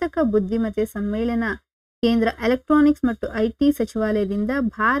ಕೃತಕ ಬುದ್ಧಿಮತ್ತೆ ಸಮ್ಮೇಳನ ಕೇಂದ್ರ ಎಲೆಕ್ಟ್ರಾನಿಕ್ಸ್ ಮತ್ತು IT ಸಚಿವಾಲಯದಿಂದ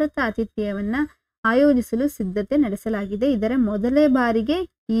ಭಾರತ ಆತಿಥ್ಯವನ್ನ ಆಯೋಜಿಸಲು ಸಿದ್ಧತೆ ನಡೆಸಲಾಗಿದೆ. ಇದರ ಮೊದಲೇ ಬಾರಿಗೆ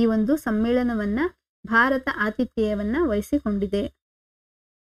ಈ ಒಂದು ಸಮ್ಮೇಳನವನ್ನ ಭಾರತ ಆತಿಥ್ಯವನ್ನ ವಹಿಸಿಕೊಂಡಿದೆ.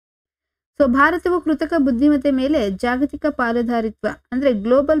 ಸೊ ಭಾರತವು ಕೃತಕ ಬುದ್ಧಿಮತ್ತೆ ಮೇಲೆ ಜಾಗತಿಕ ಪಾಲುದಾರಿತ್ವ ಅಂದ್ರೆ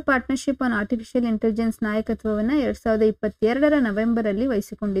global partnership on artificial intelligence ನಾಯಕತ್ವವನ್ನ 2022 November ಅಲ್ಲಿ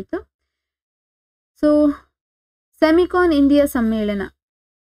ವಹಿಸಿಕೊಂಡಿತ್ತು. ಸೊ ಸೆಮಿಕಾನ್ ಇಂಡಿಯಾ ಸಮ್ಮೇಳನ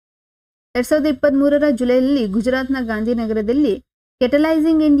 2023 ಜುಲೈಯಲ್ಲಿ ಗುಜರಾತ್ನ ಗಾಂಧಿನಗರದಲ್ಲಿ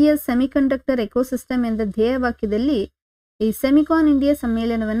ಕೆಟಲೈಸಿಂಗ್ ಇಂಡಿಯಾ ಸೆಮಿಕಂಡಕ್ಟರ್ ಎಕೋಸಿಸ್ಟಮ್ ಎಂಬ ಧ್ಯೇಯವಾಕ್ಯದಲ್ಲಿ ಈ ಸೆಮಿಕಾನ್ ಇಂಡಿಯಾ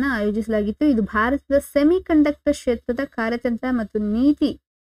ಸಮ್ಮೇಳನವನ್ನ ಆಯೋಜಿಸಲಾಗಿತ್ತು. ಇದು ಭಾರತದ ಸೆಮಿಕಂಡಕ್ಟರ್ ಕ್ಷೇತ್ರದ ಕಾರ್ಯತಂತ್ರ ಮತ್ತು ನೀತಿ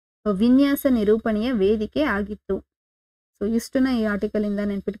ವಿನ್ಯಾಸ ನಿರೂಪಣೆಯ ವೇದಿಕೆ ಆಗಿತ್ತು. ಸೊ ಇಷ್ಟನ್ನ ಈ ಆರ್ಟಿಕಲ್ ಇಂದ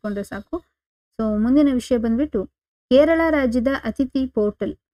ನೆನ್ಪಿಟ್ಕೊಂಡ್ರೆ ಸಾಕು. ಸೊ ಮುಂದಿನ ವಿಷಯ ಬಂದ್ಬಿಟ್ಟು ಕೇರಳ ರಾಜ್ಯದ ಅತಿಥಿ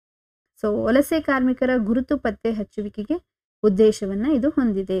ಪೋರ್ಟಲ್. ಸೊ ವಲಸೆ ಕಾರ್ಮಿಕರ ಗುರುತು ಪತ್ತೆ ಹಚ್ಚುವಿಕೆಗೆ ಉದ್ದೇಶವನ್ನ ಇದು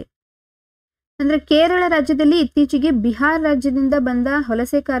ಹೊಂದಿದೆ. ಅಂದ್ರೆ ಕೇರಳ ರಾಜ್ಯದಲ್ಲಿ ಇತ್ತೀಚೆಗೆ ಬಿಹಾರ್ ರಾಜ್ಯದಿಂದ ಬಂದ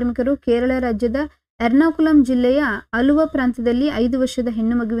ವಲಸೆ ಕಾರ್ಮಿಕರು ಕೇರಳ ರಾಜ್ಯದ ಎರ್ನಾಕುಲಂ ಜಿಲ್ಲೆಯ ಅಲುವಾ ಪ್ರಾಂತ್ಯದಲ್ಲಿ 5 ವರ್ಷದ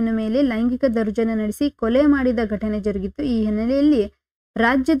ಹೆಣ್ಣು ಮಗುವಿನ ಮೇಲೆ ಲೈಂಗಿಕ ದೌರ್ಜನ್ಯ ನಡೆಸಿ ಕೊಲೆ ಮಾಡಿದ ಘಟನೆ ಜರುಗಿತ್ತು. ಈ ಹಿನ್ನೆಲೆಯಲ್ಲಿ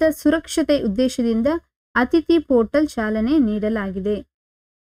ರಾಜ್ಯದ ಸುರಕ್ಷತೆ ಉದ್ದೇಶದಿಂದ ಅತಿಥಿ ಪೋರ್ಟಲ್ ಚಾಲನೆ ನೀಡಲಾಗಿದೆ.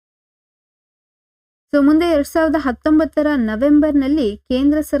 ಮುಂದೆ 2019 ನವೆಂಬರ್ನಲ್ಲಿ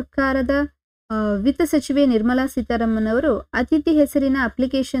ಕೇಂದ್ರ ಸರ್ಕಾರದ ವಿತ್ತ ಸಚಿವೆ ನಿರ್ಮಲಾ ಸೀತಾರಾಮನ್ ಅವರು ಅತಿಥಿ ಹೆಸರಿನ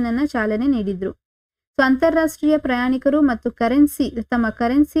ಅಪ್ಲಿಕೇಶನ್ ಅನ್ನ ಚಾಲನೆ ನೀಡಿದ್ರು. ಅಂತಾರಾಷ್ಟ್ರೀಯ ಪ್ರಯಾಣಿಕರು ಮತ್ತು ತಮ್ಮ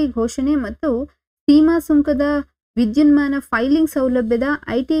ಕರೆನ್ಸಿ ಘೋಷಣೆ ಮತ್ತು ಸೀಮಾ ಸುಂಕದ ವಿದ್ಯುನ್ಮಾನ ಫೈಲಿಂಗ್ ಸೌಲಭ್ಯದ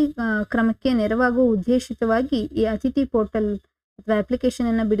ಐಟಿ ಕ್ರಮಕ್ಕೆ ನೆರವಾಗುವ ಉದ್ದೇಶಿತವಾಗಿ ಈ ಅತಿಥಿ ಪೋರ್ಟಲ್ ಅಥವಾ ಅಪ್ಲಿಕೇಶನ್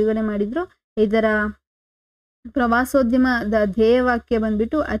ಅನ್ನ ಬಿಡುಗಡೆ ಮಾಡಿದ್ರು. ಇದರ ಪ್ರವಾಸೋದ್ಯಮದ ಧ್ಯೇಯವಾಕ್ಯ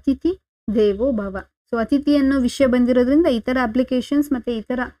ಬಂದ್ಬಿಟ್ಟು ಅತಿಥಿ ದೇವೋ ಭವ. ಅತಿಥಿ ಅನ್ನೋ ವಿಷಯ ಬಂದಿರೋದ್ರಿಂದ ಇತರ ಅಪ್ಲಿಕೇಶನ್ಸ್ ಮತ್ತೆ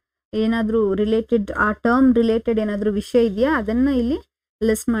ಇತರ ಏನಾದ್ರೂ ರಿಲೇಟೆಡ್ ಆ ಟರ್ಮ್ ರಿಲೇಟೆಡ್ ಏನಾದ್ರೂ ವಿಷಯ ಇದೆಯಾ ಅದನ್ನ ಇಲ್ಲಿ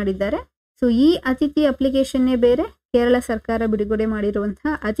ಲಿಸ್ಟ್ ಮಾಡಿದ್ದಾರೆ. ಈ ಅತಿಥಿ ಅಪ್ಲಿಕೇಶನ್ನೇ ಬೇರೆ, ಕೇರಳ ಸರ್ಕಾರ ಬಿಡುಗಡೆ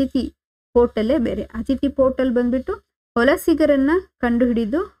ಮಾಡಿರುವಂತಹ ಅತಿಥಿ ಪೋರ್ಟಲ್ಲೇ ಬೇರೆ. ಅತಿಥಿ ಪೋರ್ಟಲ್ ಬಂದ್ಬಿಟ್ಟು ವಲಸಿಗರನ್ನ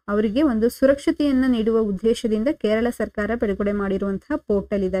ಕಂಡುಹಿಡಿದು ಅವರಿಗೆ ಒಂದು ಸುರಕ್ಷತೆಯನ್ನ ನೀಡುವ ಉದ್ದೇಶದಿಂದ ಕೇರಳ ಸರ್ಕಾರ ಬಿಡುಗಡೆ ಮಾಡಿರುವಂತಹ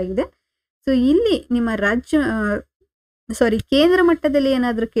ಪೋರ್ಟಲ್ ಇದಾಗಿದೆ. ಇಲ್ಲಿ ನಿಮ್ಮ ಕೇಂದ್ರ ಮಟ್ಟದಲ್ಲಿ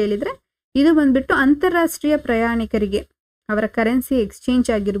ಏನಾದ್ರೂ ಕೇಳಿದ್ರೆ ಇದು ಬಂದ್ಬಿಟ್ಟು ಅಂತಾರಾಷ್ಟ್ರೀಯ ಪ್ರಯಾಣಿಕರಿಗೆ ಅವರ ಕರೆನ್ಸಿ ಎಕ್ಸ್ಚೇಂಜ್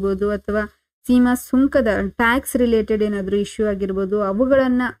ಆಗಿರ್ಬೋದು ಅಥವಾ ಸೀಮಾ ಸುಂಕದ ಟ್ಯಾಕ್ಸ್ ರಿಲೇಟೆಡ್ ಏನಾದರೂ ಇಶ್ಯೂ ಆಗಿರ್ಬೋದು,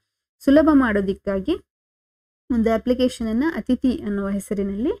 ಅವುಗಳನ್ನ ಸುಲಭ ಮಾಡೋದಕ್ಕಾಗಿ ಒಂದು ಅಪ್ಲಿಕೇಶನ್ ಅನ್ನ ಅತಿಥಿ ಅನ್ನುವ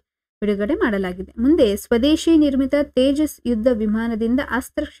ಹೆಸರಿನಲ್ಲಿ ಬಿಡುಗಡೆ ಮಾಡಲಾಗಿದೆ. ಮುಂದೆ ಸ್ವದೇಶಿ ನಿರ್ಮಿತ ತೇಜಸ್ ಯುದ್ಧ ವಿಮಾನದಿಂದ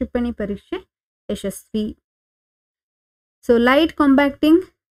ಅಸ್ತ್ರ ಕ್ಷಿಪಣಿ ಪರೀಕ್ಷೆ ಯಶಸ್ವಿ. Light ಕಾಂಬ್ಯಾಕ್ಟಿಂಗ್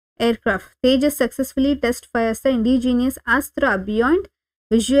aircraft Tejas successfully test fires the indigenous ಅಸ್ತ್ರ beyond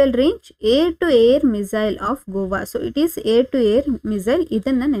visual range air to air missile of Goa. It is air to air missile,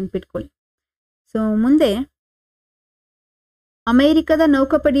 ಇದನ್ನ ನೆನ್ಪಿಟ್ಕೊಳ್ಳಿ. ಮುಂದೆ ಅಮೆರಿಕದ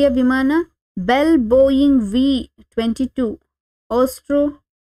ನೌಕಾಪಡೆಯ ವಿಮಾನ ಬೆಲ್ ಬೋಯಿಂಗ್ V-22 ಆಸ್ಟ್ರೋ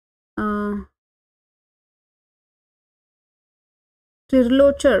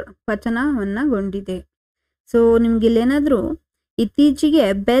ಟ್ರಿರ್ಲೋಚರ್ ಪತನವನ್ನಗೊಂಡಿದೆ. ನಿಮ್ಗೆ ಇಲ್ಲೇನಾದ್ರೂ ಇತ್ತೀಚೆಗೆ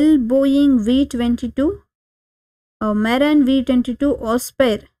bell Boeing V-22 maroon V-22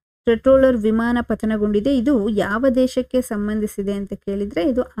 aspire ಟ್ರಿರ್ಲೋಚರ್ ವಿಮಾನ ಪತನಗೊಂಡಿದೆ. ಇದು ಯಾವ ದೇಶಕ್ಕೆ ಸಂಬಂಧಿಸಿದೆ ಅಂತ ಕೇಳಿದ್ರೆ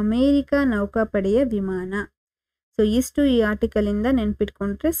ಇದು ಅಮೆರಿಕ ನೌಕಾಪಡೆಯ ವಿಮಾನ. ಇಷ್ಟು ಈ ಆರ್ಟಿಕಲ್ ಇಂದ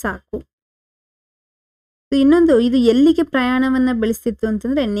ನೆನ್ಪಿಟ್ಕೊಂಡ್ರೆ ಸಾಕು. ಇನ್ನೊಂದು, ಇದು ಎಲ್ಲಿಗೆ ಪ್ರಯಾಣವನ್ನ ಬೆಳೆಸ್ತಿತ್ತು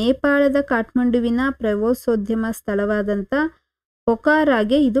ಅಂತಂದ್ರೆ ನೇಪಾಳದ ಕಾಠ್ಮಂಡುವಿನ ಪ್ರವಾಸೋದ್ಯಮ ಸ್ಥಳವಾದಂತ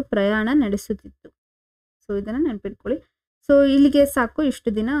ಪೊಖಾರಾಗೆ ಇದು ಪ್ರಯಾಣ ನಡೆಸುತ್ತಿತ್ತು. ಇದನ್ನ ನೆನ್ಪಿಟ್ಕೊಳ್ಳಿ. ಇಲ್ಲಿಗೆ ಸಾಕು, ಇಷ್ಟು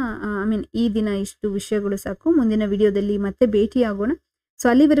ದಿನ ಈ ದಿನ ಇಷ್ಟು ವಿಷಯಗಳು ಸಾಕು. ಮುಂದಿನ ವಿಡಿಯೋದಲ್ಲಿ ಮತ್ತೆ ಭೇಟಿಯಾಗೋಣ.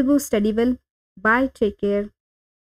 ಅಲ್ಲಿವರೆಗೂ ಸ್ಟಡಿ ವೆಲ್, ಬಾಯ್, ಟೇಕ್ ಕೇರ್.